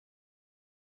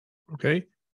 Okay.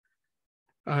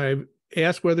 I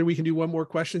asked whether we can do one more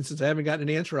question. Since I haven't gotten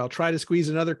an answer, I'll try to squeeze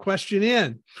another question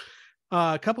in.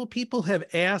 A couple of people have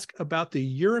asked about the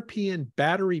European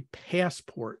battery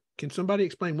passport. Can somebody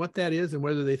explain what that is and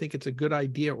whether they think it's a good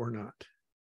idea or not?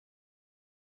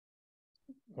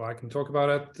 Well, I can talk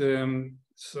about it.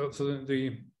 So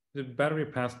the battery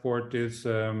passport is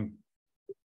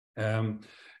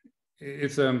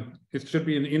it should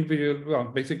be an individual, well,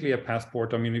 basically a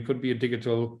passport. I mean, it could be a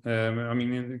digital,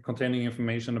 containing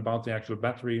information about the actual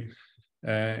battery.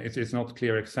 It's not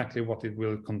clear exactly what it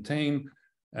will contain,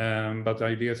 but the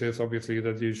idea is obviously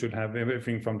that you should have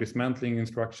everything from dismantling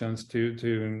instructions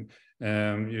to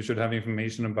you should have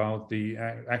information about the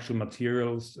actual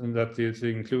materials and that is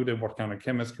included, what kind of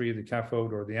chemistry the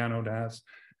cathode or the anode has.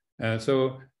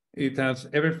 So it has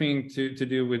everything to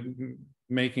do with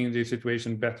making the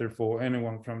situation better for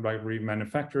anyone from like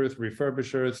manufacturers,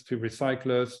 refurbishers to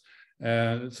recyclers.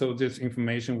 So this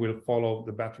information will follow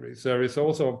the batteries. There is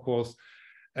also, of course,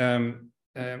 a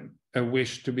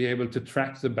wish to be able to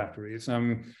track the batteries.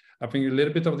 I think a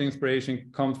little bit of the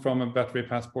inspiration comes from a battery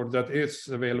passport that is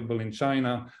available in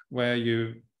China, where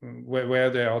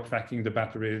they are tracking the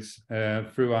batteries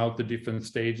throughout the different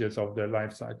stages of their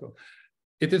life cycle.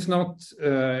 It is not,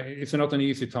 it's not an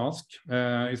easy task.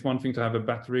 It's one thing to have a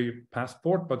battery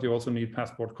passport, but you also need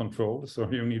passport control. So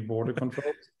you need border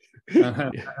controls.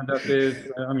 And that is,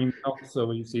 not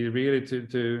so easy really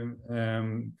to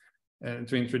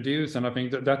introduce. And I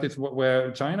think that is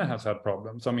where China has had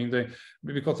problems. I mean,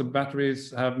 because the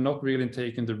batteries have not really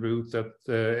taken the route that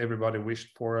everybody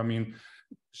wished for. I mean,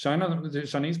 the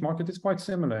Chinese market is quite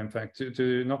similar, in fact,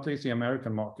 to not least the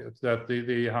American market, that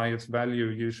the highest value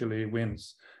usually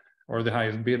wins, or the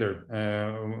highest bidder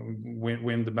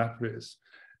win the batteries.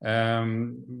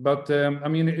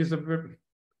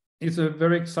 It's a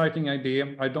very exciting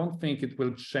idea. I don't think it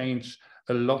will change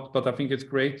a lot, but I think it's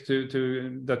great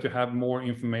that you have more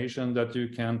information that you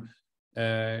can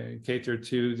cater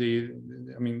to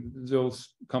those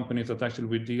companies that actually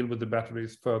will deal with the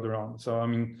batteries further on. So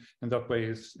in that way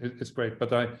it's great,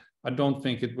 but I don't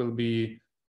think it will be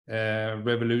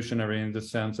revolutionary in the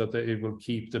sense that it will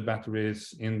keep the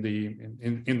batteries in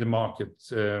the market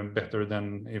better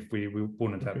than if we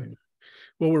wouldn't have it.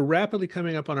 Well, we're rapidly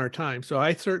coming up on our time. So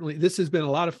this has been a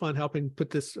lot of fun helping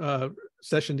put this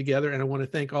session together. And I want to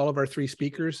thank all of our three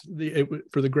speakers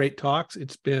for the great talks.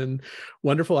 It's been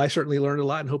wonderful. I certainly learned a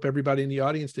lot and hope everybody in the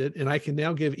audience did. And I can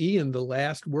now give Ian the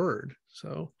last word.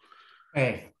 So.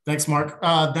 Hey, thanks, Mark.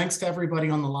 Thanks to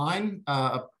everybody on the line.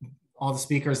 All the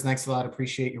speakers, thanks a lot.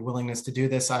 Appreciate your willingness to do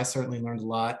this. I certainly learned a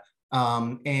lot.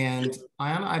 And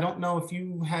Ayana, I don't know if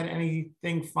you had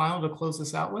anything final to close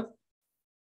this out with?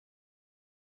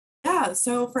 Yeah,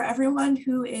 so for everyone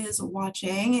who is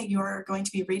watching, you're going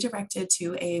to be redirected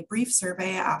to a brief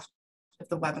survey after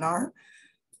the webinar.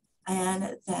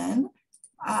 And then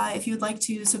if you'd like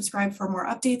to subscribe for more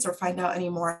updates or find out any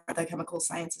more at the Chemical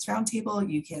Sciences Roundtable,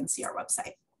 you can see our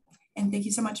website. And thank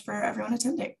you so much for everyone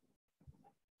attending.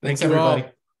 Thanks, everybody.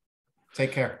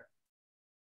 Take care.